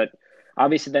that. But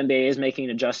obviously the NBA is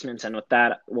making adjustments. And with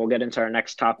that, we'll get into our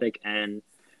next topic. And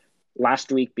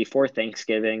last week before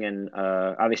Thanksgiving, and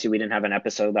obviously we didn't have an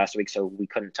episode last week, so we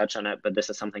couldn't touch on it, but this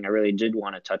is something I really did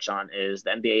want to touch on, is the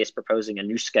NBA is proposing a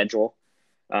new schedule,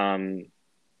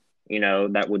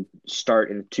 that would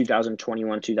start in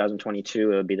 2021,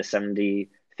 2022. It would be the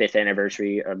 75th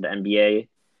anniversary of the NBA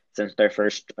since their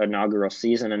first inaugural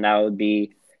season, and that would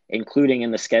be including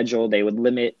in the schedule, they would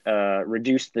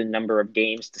reduce the number of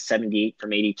games to 78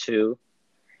 from 82.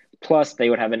 Plus, they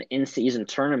would have an in-season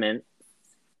tournament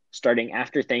starting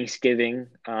after Thanksgiving.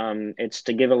 It's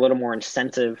to give a little more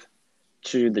incentive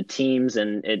to the teams,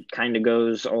 and it kind of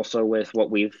goes also with what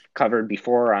we've covered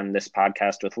before on this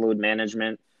podcast with load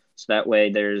management. So that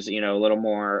way there's, a little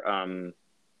more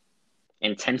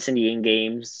intensity in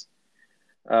games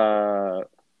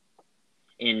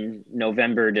in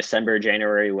November, December,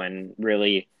 January, when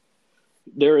really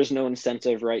there is no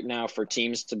incentive right now for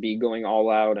teams to be going all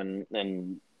out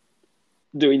and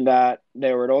doing that.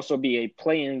 There would also be a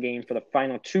play-in game for the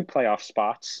final 2 playoff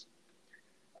spots.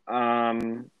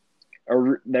 There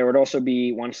would also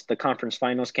be, once the conference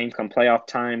finals came come playoff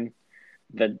time,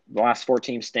 the last four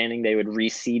teams standing, they would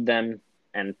reseed them,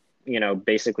 and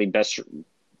basically best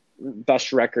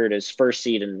record is first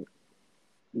seed and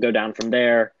go down from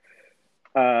there.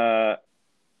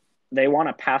 They want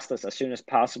to pass this as soon as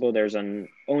possible. There's an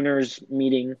owners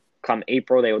meeting come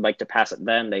April. They would like to pass it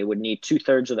then. They would need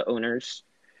 2/3 of the owners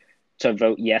to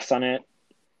vote yes on it.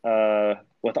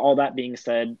 With all that being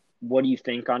said, what do you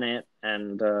think on it,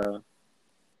 and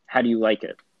how do you like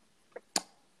it?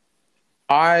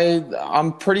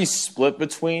 I'm pretty split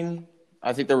between.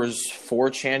 I think there was 4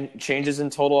 changes in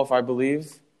total, if I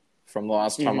believe, from the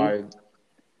last time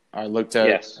I looked at.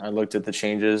 Yes. I looked at the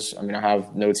changes. I mean, I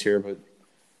have notes here, but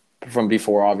from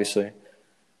before, obviously.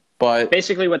 But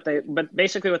basically what they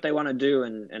want to do,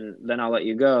 and then I'll let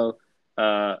you go.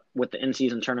 With the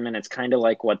in-season tournament, it's kind of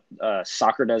like what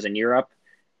soccer does in Europe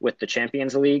with the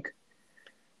Champions League.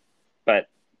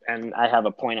 And I have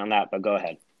a point on that, but go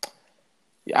ahead.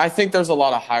 I think there's a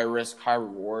lot of high risk, high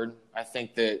reward. I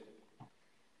think that,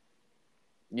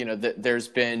 that there's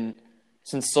been,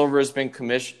 since Silver has been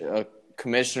commissioner,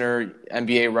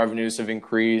 NBA revenues have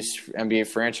increased, NBA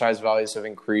franchise values have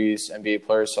increased, NBA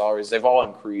player salaries, they've all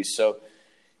increased. So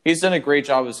he's done a great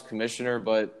job as commissioner,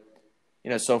 but,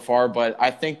 so far. But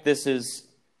I think this is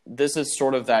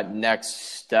sort of that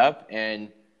next step, and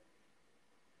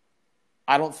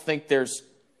I don't think there's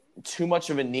too much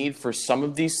of a need for some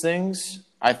of these things.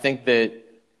 I think there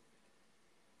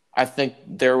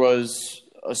was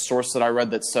a source that I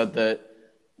read that said that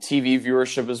TV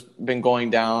viewership has been going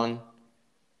down,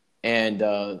 and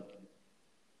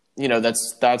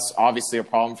that's obviously a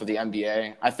problem for the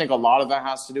NBA. I think a lot of that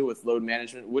has to do with load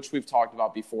management, which we've talked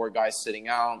about before. Guys sitting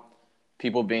out,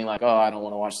 people being like, "Oh, I don't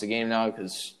want to watch the game now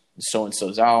because so and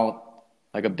so's out,"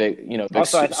 like a big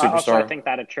superstar. Also, I think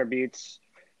that attributes,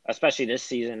 especially this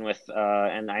season with,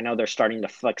 and I know they're starting to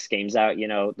flex games out,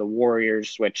 the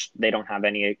Warriors, which they don't have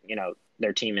any,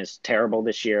 their team is terrible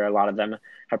this year. A lot of them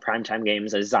have primetime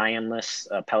games. A Zion-less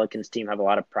Pelicans team have a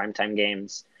lot of primetime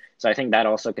games. So I think that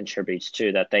also contributes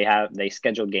to that. They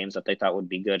scheduled games that they thought would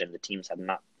be good, and the teams have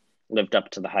not lived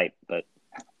up to the hype. But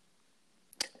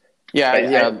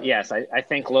I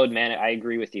think I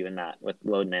agree with you in that, with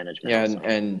load management.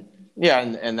 And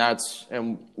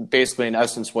basically in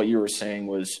essence what you were saying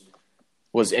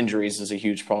was injuries is a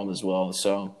huge problem as well.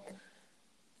 So,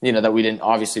 that we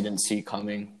didn't see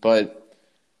coming. But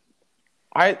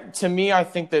I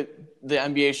think that the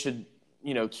NBA should,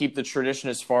 keep the tradition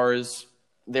as far as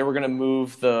they were going to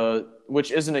move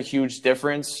which isn't a huge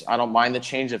difference. I don't mind the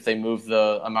change if they move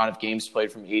the amount of games played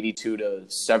from 82 to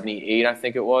 78, I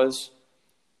think it was.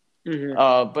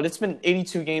 Mm-hmm. But it's been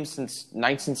 82 games since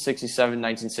 1967,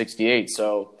 1968.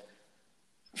 So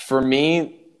for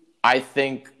me, I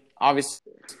think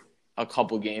obviously a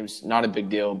couple games, not a big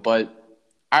deal, but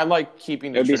I like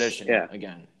keeping the tradition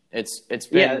again. It's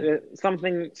been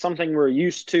something we're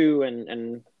used to,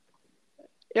 and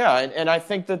I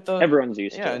think that everyone's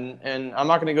used to. And I'm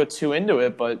not going to go too into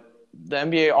it, but the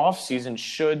NBA offseason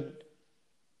should.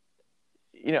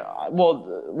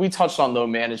 We touched on load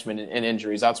management and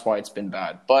injuries. That's why it's been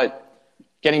bad. But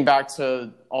getting back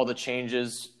to all the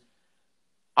changes,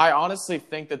 I honestly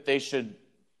think that they should,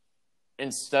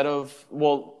 instead of,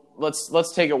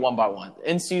 let's take it one by one.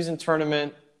 In-season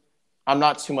tournament, I'm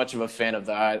not too much of a fan of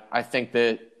that. I think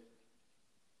that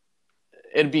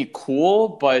it'd be cool,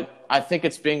 but I think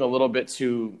it's being a little bit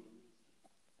too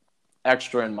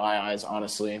extra in my eyes,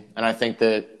 honestly. And I think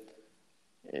that,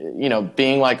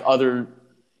 being like other –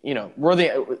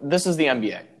 this is the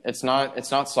NBA. It's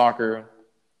not soccer,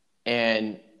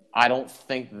 and I don't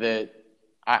think that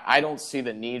I don't see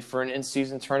the need for an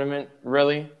in-season tournament.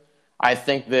 Really, I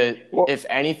think that if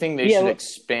anything, they should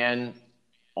expand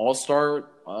All-Star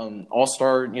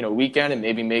weekend, and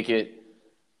maybe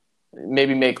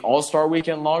make All-Star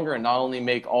weekend longer, and not only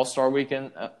make All-Star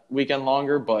weekend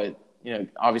longer, but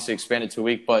obviously expand it to a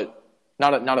week, but.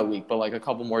 Not a week, but like a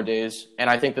couple more days. And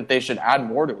I think that they should add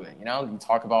more to it. You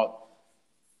talk about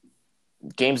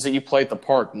games that you play at the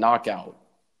park, knockout,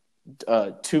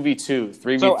 2v2,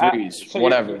 3v3s,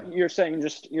 whatever. You're saying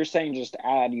just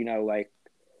add,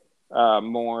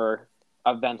 more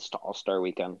events to All-Star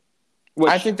Weekend.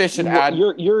 I think they should add.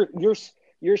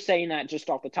 You're saying that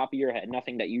just off the top of your head,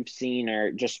 nothing that you've seen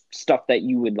or just stuff that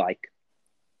you would like.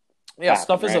 Yeah,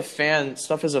 stuff as a fan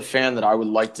that I would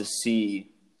like to see.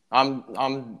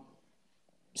 I'm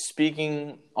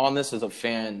speaking on this as a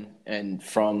fan, and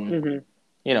from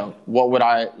what would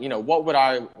I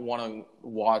want to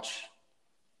watch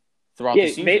throughout the Yeah,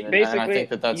 season, and I basically, think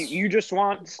that you, that's you just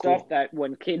want stuff cool. that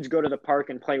when kids go to the park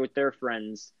and play with their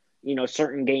friends,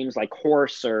 certain games like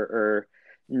horse or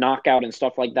knockout and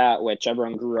stuff like that, which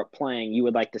everyone grew up playing, you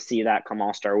would like to see that come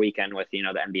All-Star weekend with, the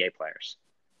NBA players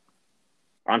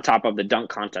on top of the dunk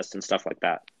contest and stuff like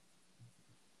that.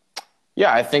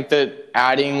 Yeah, I think that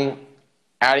adding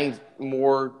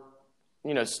more,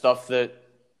 stuff that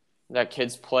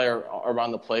kids play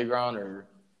around the playground,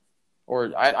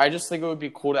 or I just think it would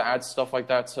be cool to add stuff like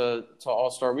that to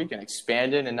All Star Weekend,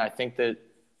 expand it, and I think that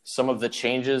some of the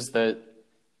changes that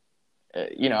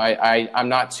I'm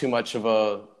not too much of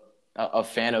a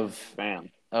fan of Man.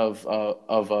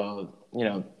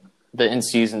 the in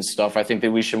season stuff. I think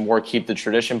that we should more keep the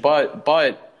tradition, but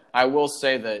I will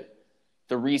say that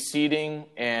the reseeding,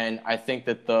 and I think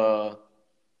that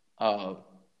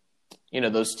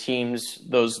those teams,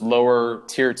 those lower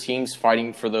tier teams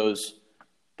fighting for those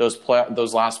last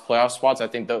playoff spots, I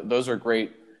think those are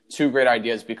two great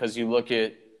ideas, because you look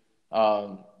at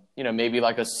maybe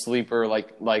like a sleeper, I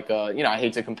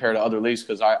hate to compare to other leagues,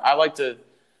 because I like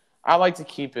to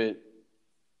keep it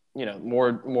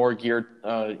more geared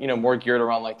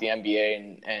around like the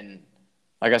NBA, and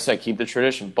like I said, keep the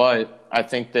tradition. But I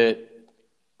think that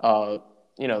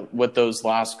with those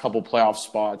last couple playoff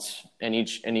spots in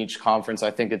each conference,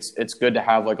 I think it's good to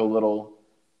have like a little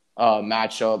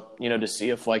matchup, to see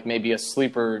if like maybe a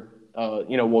sleeper,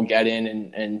 will get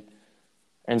in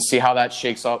and see how that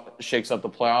shakes up the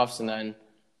playoffs. And then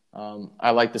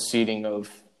I like the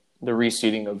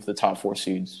reseeding of the top 4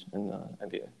 seeds in the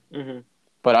NBA. Mm-hmm.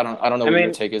 But I don't know I what your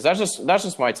mean, take is. That's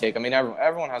just my take. I mean,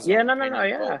 everyone has their yeah, own no, opinion,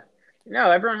 yeah. but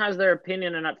No, everyone has their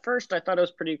opinion, and at first I thought it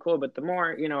was pretty cool, but the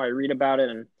more, I read about it,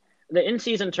 and the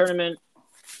in-season tournament,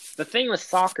 the thing with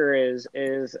soccer is,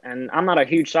 and I'm not a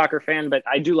huge soccer fan, but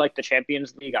I do like the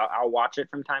Champions League. I'll watch it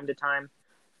from time to time.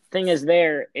 Thing is,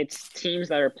 it's teams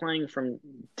that are playing from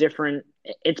different.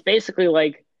 It's basically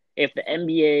like if the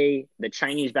NBA, the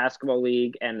Chinese Basketball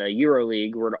League, and the Euro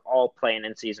League were to all play an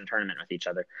in-season tournament with each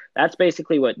other. That's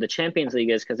basically what the Champions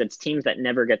League is, because it's teams that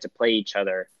never get to play each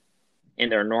other in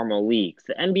their normal leagues.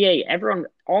 The NBA,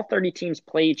 all 30 teams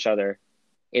play each other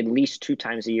at least 2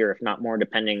 times a year, if not more,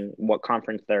 depending what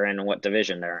conference they're in and what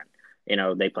division they're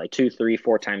in. They play 2, 3,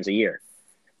 4 times a year.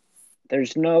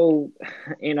 There's no,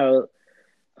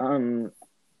 um,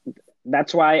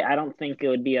 that's why I don't think it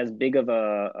would be as big of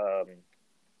a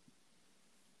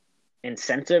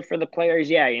incentive for the players.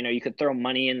 Yeah, you could throw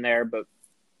money in there, but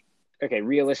okay,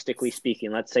 realistically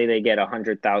speaking, let's say they get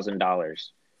 $100,000.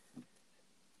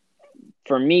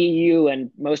 For me, you,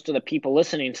 and most of the people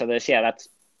listening to this, yeah, that's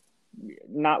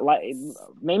not like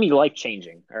maybe life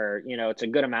changing, or it's a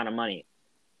good amount of money.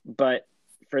 But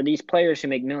for these players who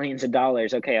make millions of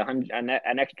dollars, okay, an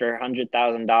extra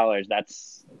 $100,000,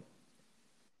 that's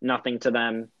nothing to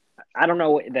them. I don't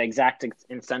know the exact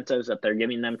incentives that they're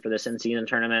giving them for this in-season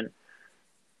tournament.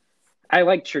 I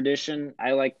like tradition.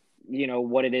 I like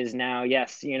what it is now.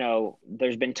 Yes,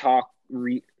 there's been talk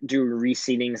do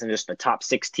reseedings and just the top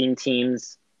 16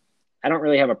 teams. I don't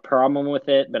really have a problem with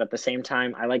it, but at the same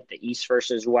time, I like the East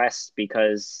versus West,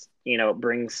 because it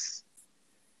brings.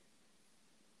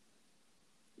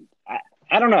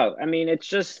 I don't know. I mean, it's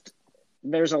just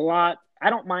there's a lot. I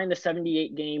don't mind the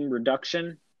 78 game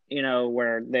reduction.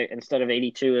 Where they, instead of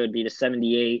 82, it would be to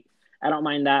 78. I don't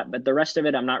mind that, but the rest of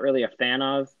it, I'm not really a fan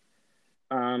of.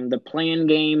 The play-in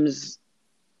games,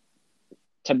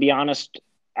 to be honest,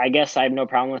 I guess I have no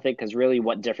problem with it, because really,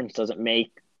 what difference does it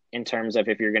make in terms of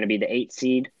if you're going to be the 8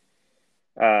 seed?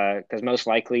 Because most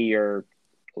likely you're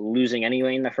losing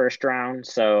anyway in the first round.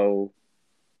 So,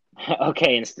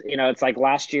 okay, it's like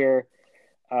last year,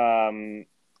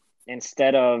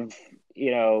 instead of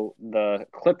the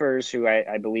Clippers, who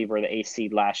I believe were the 8th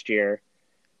seed last year,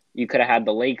 you could have had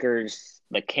the Lakers,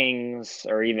 the Kings,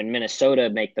 or even Minnesota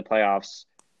make the playoffs.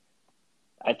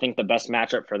 I think the best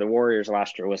matchup for the Warriors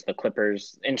last year was the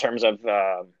Clippers. In terms of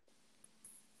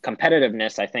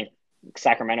competitiveness, I think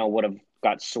Sacramento would have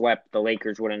got swept. The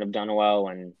Lakers wouldn't have done well,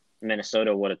 and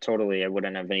Minnesota would have it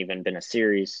wouldn't have even been a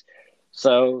series.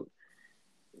 So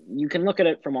you can look at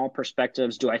it from all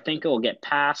perspectives. Do I think it will get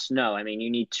passed? No. I mean, you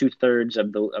need 2/3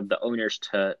 of the owners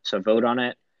to vote on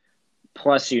it.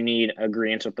 Plus, you need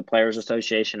agreement with the Players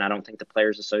Association. I don't think the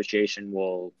Players Association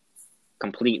will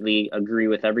completely agree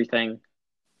with everything.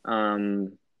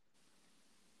 And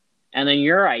then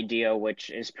your idea, which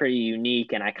is pretty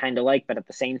unique and I kind of like, but at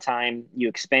the same time, you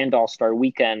expand All-Star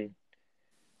Weekend.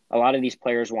 A lot of these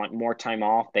players want more time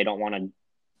off. They don't want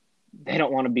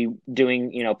to be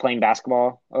doing, playing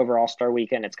basketball over All-Star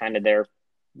Weekend. It's kind of their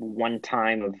one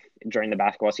time during the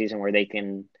basketball season where they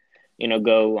can,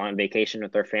 go on vacation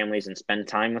with their families and spend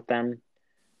time with them,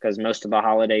 because most of the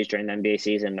holidays during the NBA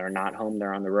season, they're not home,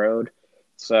 they're on the road.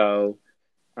 So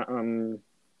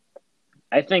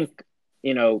I think,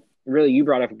 really you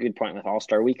brought up a good point with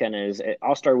All-Star Weekend.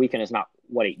 All-Star Weekend is not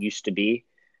what it used to be.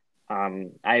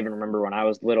 I even remember when I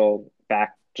was little,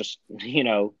 back just,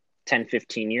 10,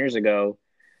 15 years ago,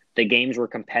 the games were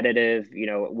competitive.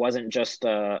 It wasn't just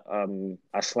a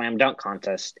slam dunk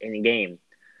contest in a game.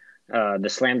 The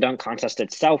slam dunk contest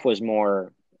itself was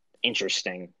more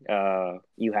interesting.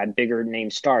 You had bigger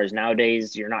name stars.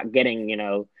 Nowadays, you're not getting,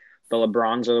 the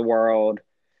LeBrons of the world,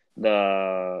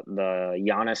 the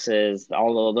Giannis's,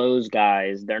 all of those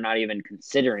guys. They're not even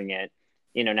considering it.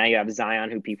 Now you have Zion,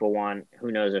 who people want.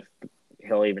 Who knows if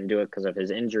he'll even do it because of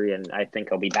his injury, and I think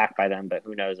he'll be back by then. But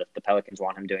who knows if the Pelicans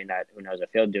want him doing that? Who knows if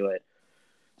he'll do it?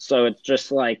 So it's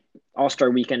just like All-Star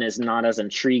Weekend is not as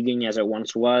intriguing as it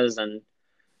once was, and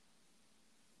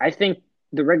I think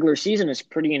the regular season is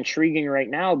pretty intriguing right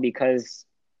now because,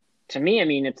 to me, I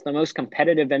mean, it's the most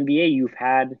competitive NBA you've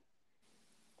had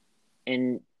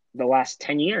in the last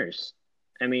 10 years.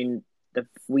 I mean,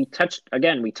 we touched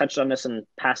on this in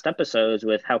past episodes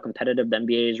with how competitive the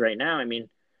NBA is right now. I mean,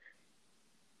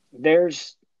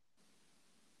 there's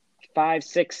 5,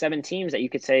 6, 7 teams that you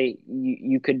could say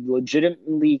you could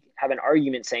legitimately have an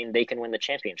argument saying they can win the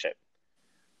championship.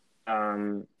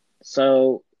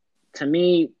 So to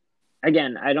me,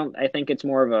 again, I think it's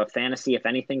more of a fantasy, if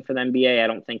anything, for the NBA. I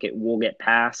don't think it will get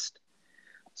passed.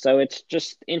 So it's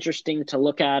just interesting to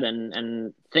look at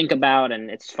and think about, and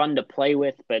it's fun to play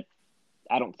with, but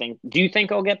do you think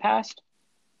it'll get passed?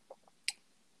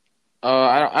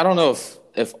 I don't know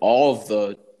if all of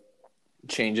the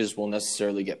changes will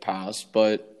necessarily get passed,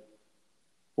 but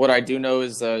what I do know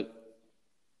is that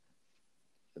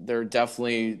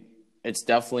it's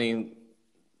definitely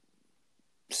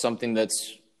something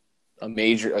that's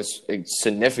a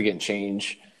significant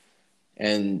change,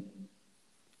 and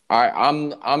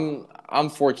I'm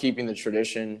for keeping the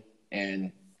tradition.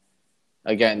 And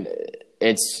again,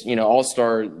 it's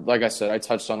All-Star. Like I said, I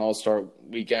touched on All-Star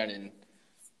Weekend, and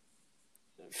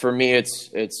for me,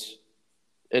 it's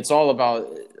all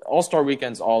about All-Star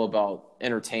Weekend's all about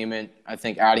entertainment. I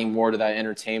think adding more to that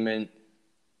entertainment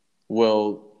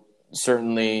will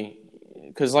certainly,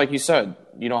 because like you said,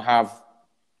 you don't have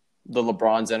the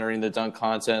LeBrons entering the dunk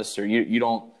contest, or you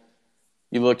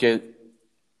look at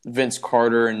Vince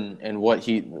Carter and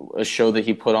a show that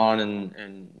he put on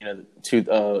in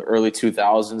early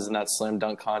 2000s in that slam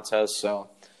dunk contest. So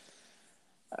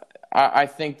I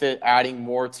think that adding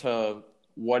more to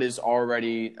what is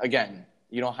already, again,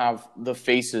 you don't have the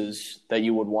faces that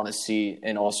you would want to see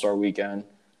in All-Star Weekend,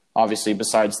 obviously,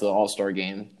 besides the All-Star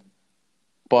game.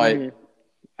 But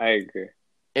I agree.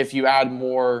 If you add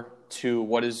more to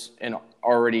what is an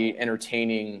already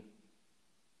entertaining,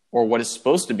 or what is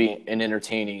supposed to be an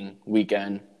entertaining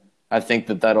weekend, I think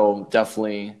that'll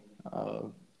definitely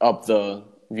up the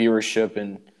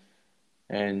viewership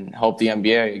and help the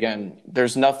NBA. Again,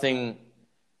 there's nothing.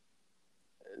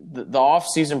 The off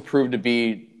season proved to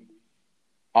be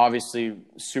obviously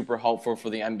super helpful for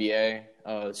the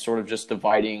NBA, sort of just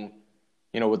dividing,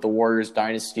 with the Warriors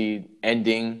dynasty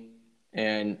ending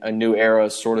and a new era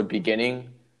sort of beginning.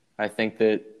 I think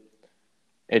that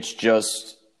it's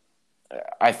just,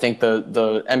 I think the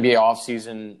NBA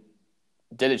offseason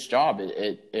did its job.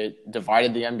 It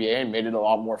divided the NBA and made it a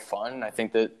lot more fun. I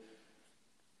think that,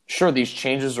 sure, these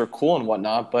changes are cool and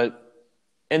whatnot, but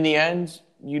in the end,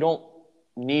 you don't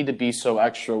need to be so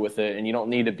extra with it, and you don't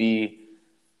need to be,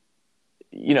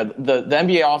 the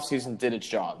NBA offseason did its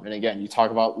job. And again, you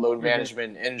talk about load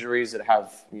management and injuries that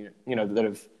have, that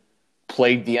have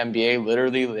plagued the NBA.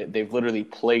 Literally, they've literally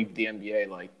plagued the NBA.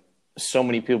 Like, so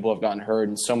many people have gotten hurt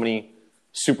and so many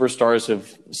superstars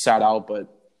have sat out. But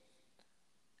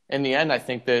in the end, I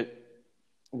think that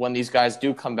when these guys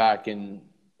do come back and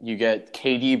you get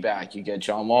KD back, you get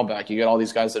John Wall back, you get all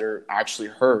these guys that are actually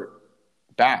hurt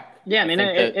back. Yeah, I mean,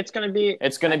 it's going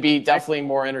to be definitely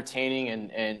more entertaining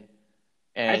and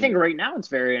I think right now it's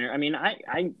very. I mean,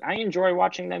 I enjoy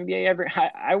watching the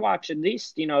NBA. I watch at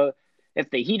least, if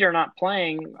the Heat are not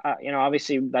playing,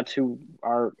 obviously that's who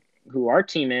our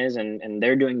team is, and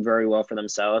they're doing very well for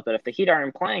themselves. But if the Heat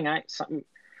aren't playing,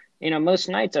 most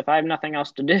nights, if I have nothing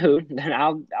else to do, then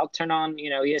I'll turn on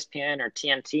ESPN or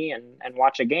TNT and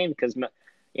watch a game, because a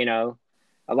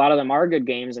lot of them are good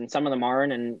games and some of them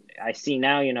aren't. And I see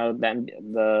now that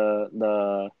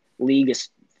the league is.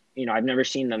 I've never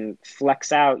seen them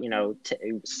flex out,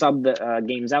 sub the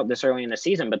games out this early in the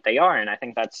season, but they are. And I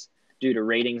think that's due to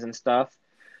ratings and stuff.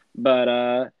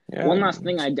 But Yeah. one last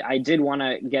thing I did want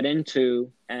to get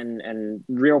into and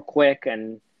real quick,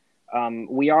 and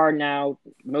we are now,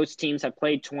 most teams have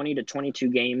played 20 to 22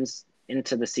 games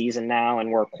into the season now,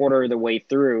 and we're a quarter of the way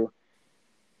through.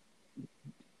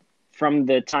 From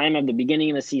the time of the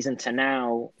beginning of the season to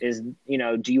now,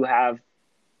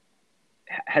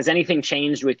 has anything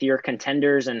changed with your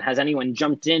contenders, and has anyone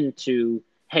jumped into,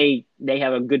 hey, they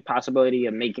have a good possibility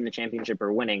of making the championship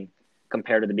or winning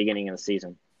compared to the beginning of the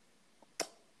season?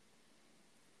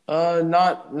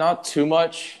 Not too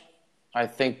much. I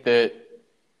think that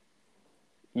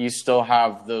you still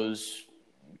have those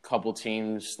couple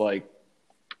teams like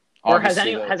Or has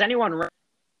obviously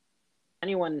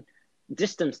anyone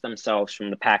distanced themselves from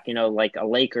the pack? Like a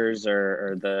Lakers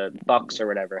or the Bucks or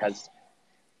whatever.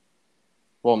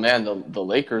 well, man, the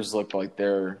Lakers look like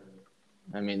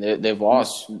they've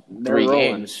lost They're three rolling.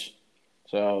 games,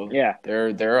 so Yeah.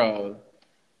 they're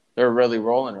really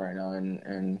rolling right now,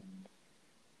 and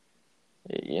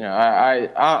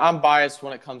I'm biased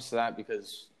when it comes to that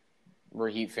because we're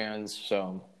Heat fans,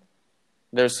 so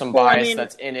there's some Well, I bias mean,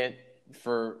 that's in it.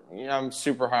 I'm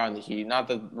super high on the Heat. Not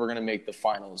that we're gonna make the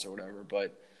finals or whatever,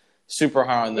 but super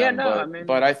high on yeah, them. no, I But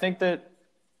mean, I think that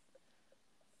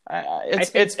I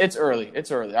think, it's early.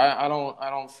 It's early. I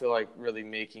don't feel like really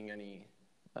making any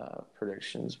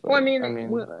predictions. well, I But I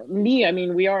mean,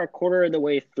 mean, we are a quarter of the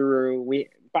way through.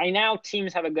 By now,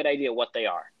 teams have a good idea what they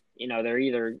are. They're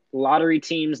either lottery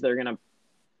teams, they're going to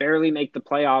barely make the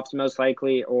playoffs most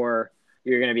likely, or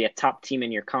you're going to be a top team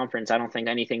in your conference. I don't think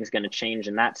anything's going to change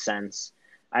in that sense.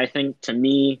 I think, to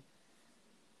me,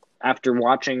 after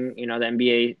watching, the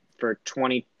NBA for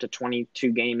 20 to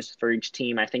 22 games for each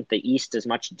team, I think the East is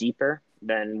much deeper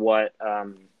than what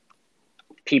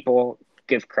people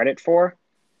give credit for.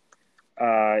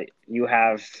 You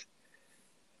have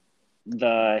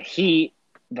the Heat,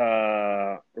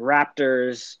 the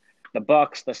Raptors, the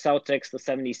Bucks, the Celtics, the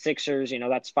 76ers.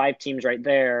 That's five teams right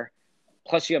there.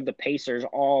 Plus you have the Pacers,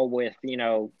 all with,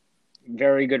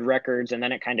 very good records, and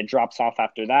then it kind of drops off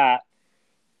after that.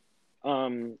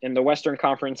 In the Western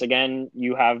Conference, again,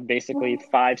 you have basically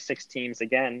 5, 6 teams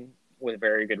again with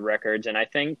very good records. And I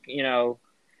think, it'll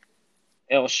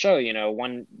show,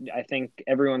 I think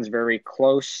everyone's very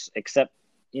close, except,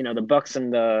 the Bucks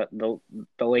and the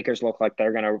Lakers look like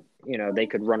they're gonna, they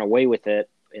could run away with it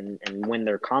and win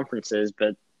their conferences.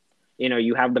 But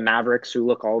you have the Mavericks, who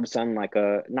look all of a sudden like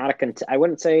I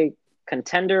wouldn't say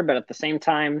contender, but at the same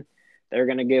time, they're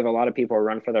gonna give a lot of people a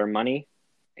run for their money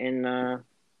in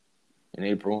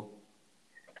April,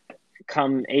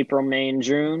 come April, May, and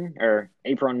June, or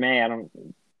April and May. I don't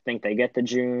think they get to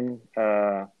June.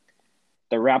 The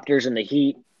Raptors and the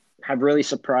Heat have really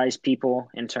surprised people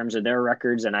in terms of their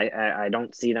records, and I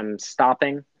don't see them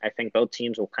stopping. I think both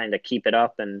teams will kind of keep it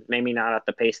up, and maybe not at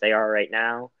the pace they are right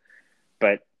now,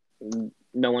 but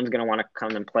no one's going to want to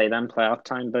come and play them playoff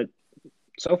time. But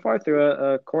so far, through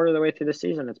a quarter of the way through the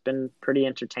season, it's been pretty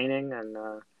entertaining, and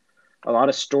a lot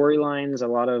of storylines, a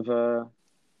lot of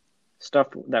stuff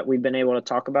that we've been able to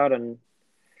talk about. And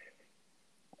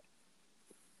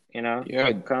yeah,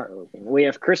 we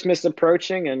have Christmas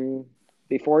approaching, and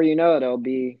before you know it, it'll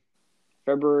be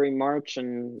February, March,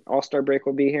 and All-Star break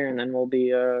will be here, and then we'll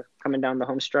be coming down the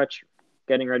home stretch,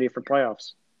 getting ready for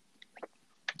playoffs.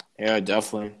 yeah,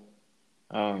 definitely.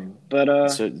 But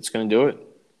It's going to do it.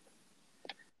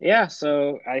 yeah,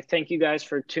 so I thank you guys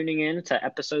for tuning in to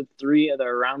episode 3 of the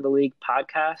Around the League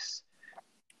podcast.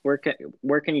 Where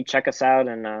can you check us out?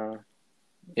 And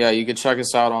Yeah, you can check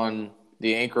us out on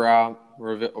the Anchor app.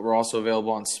 We're also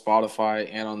available on Spotify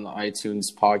and on the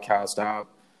iTunes podcast app.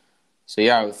 So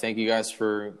yeah, thank you guys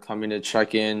for coming to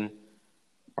check in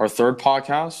our third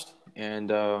podcast, and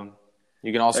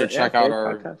you can also check out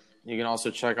our podcast. You can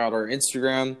also check out our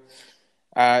Instagram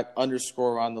at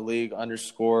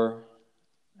 _aroundtheleague_,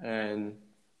 and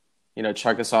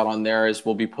check us out on there, as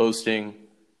we'll be posting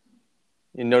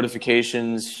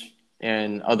notifications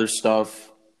and other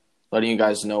stuff, letting you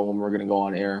guys know when we're going to go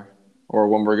on air, or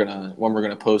when we're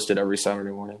gonna post it every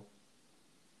Saturday morning.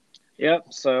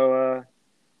 Yep. So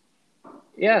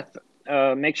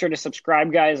make sure to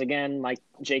subscribe, guys. Again, like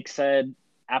Jake said,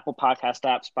 Apple Podcast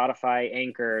app, Spotify,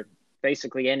 Anchor,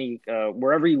 basically any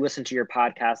wherever you listen to your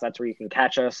podcast, that's where you can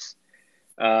catch us.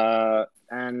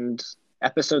 And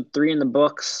episode 3 in the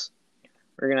books.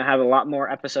 We're gonna have a lot more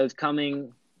episodes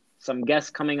coming. Some guests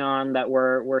coming on that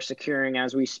we're securing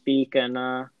as we speak,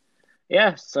 and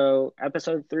so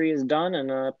episode 3 is done,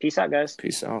 and peace out, guys.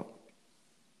 Peace out.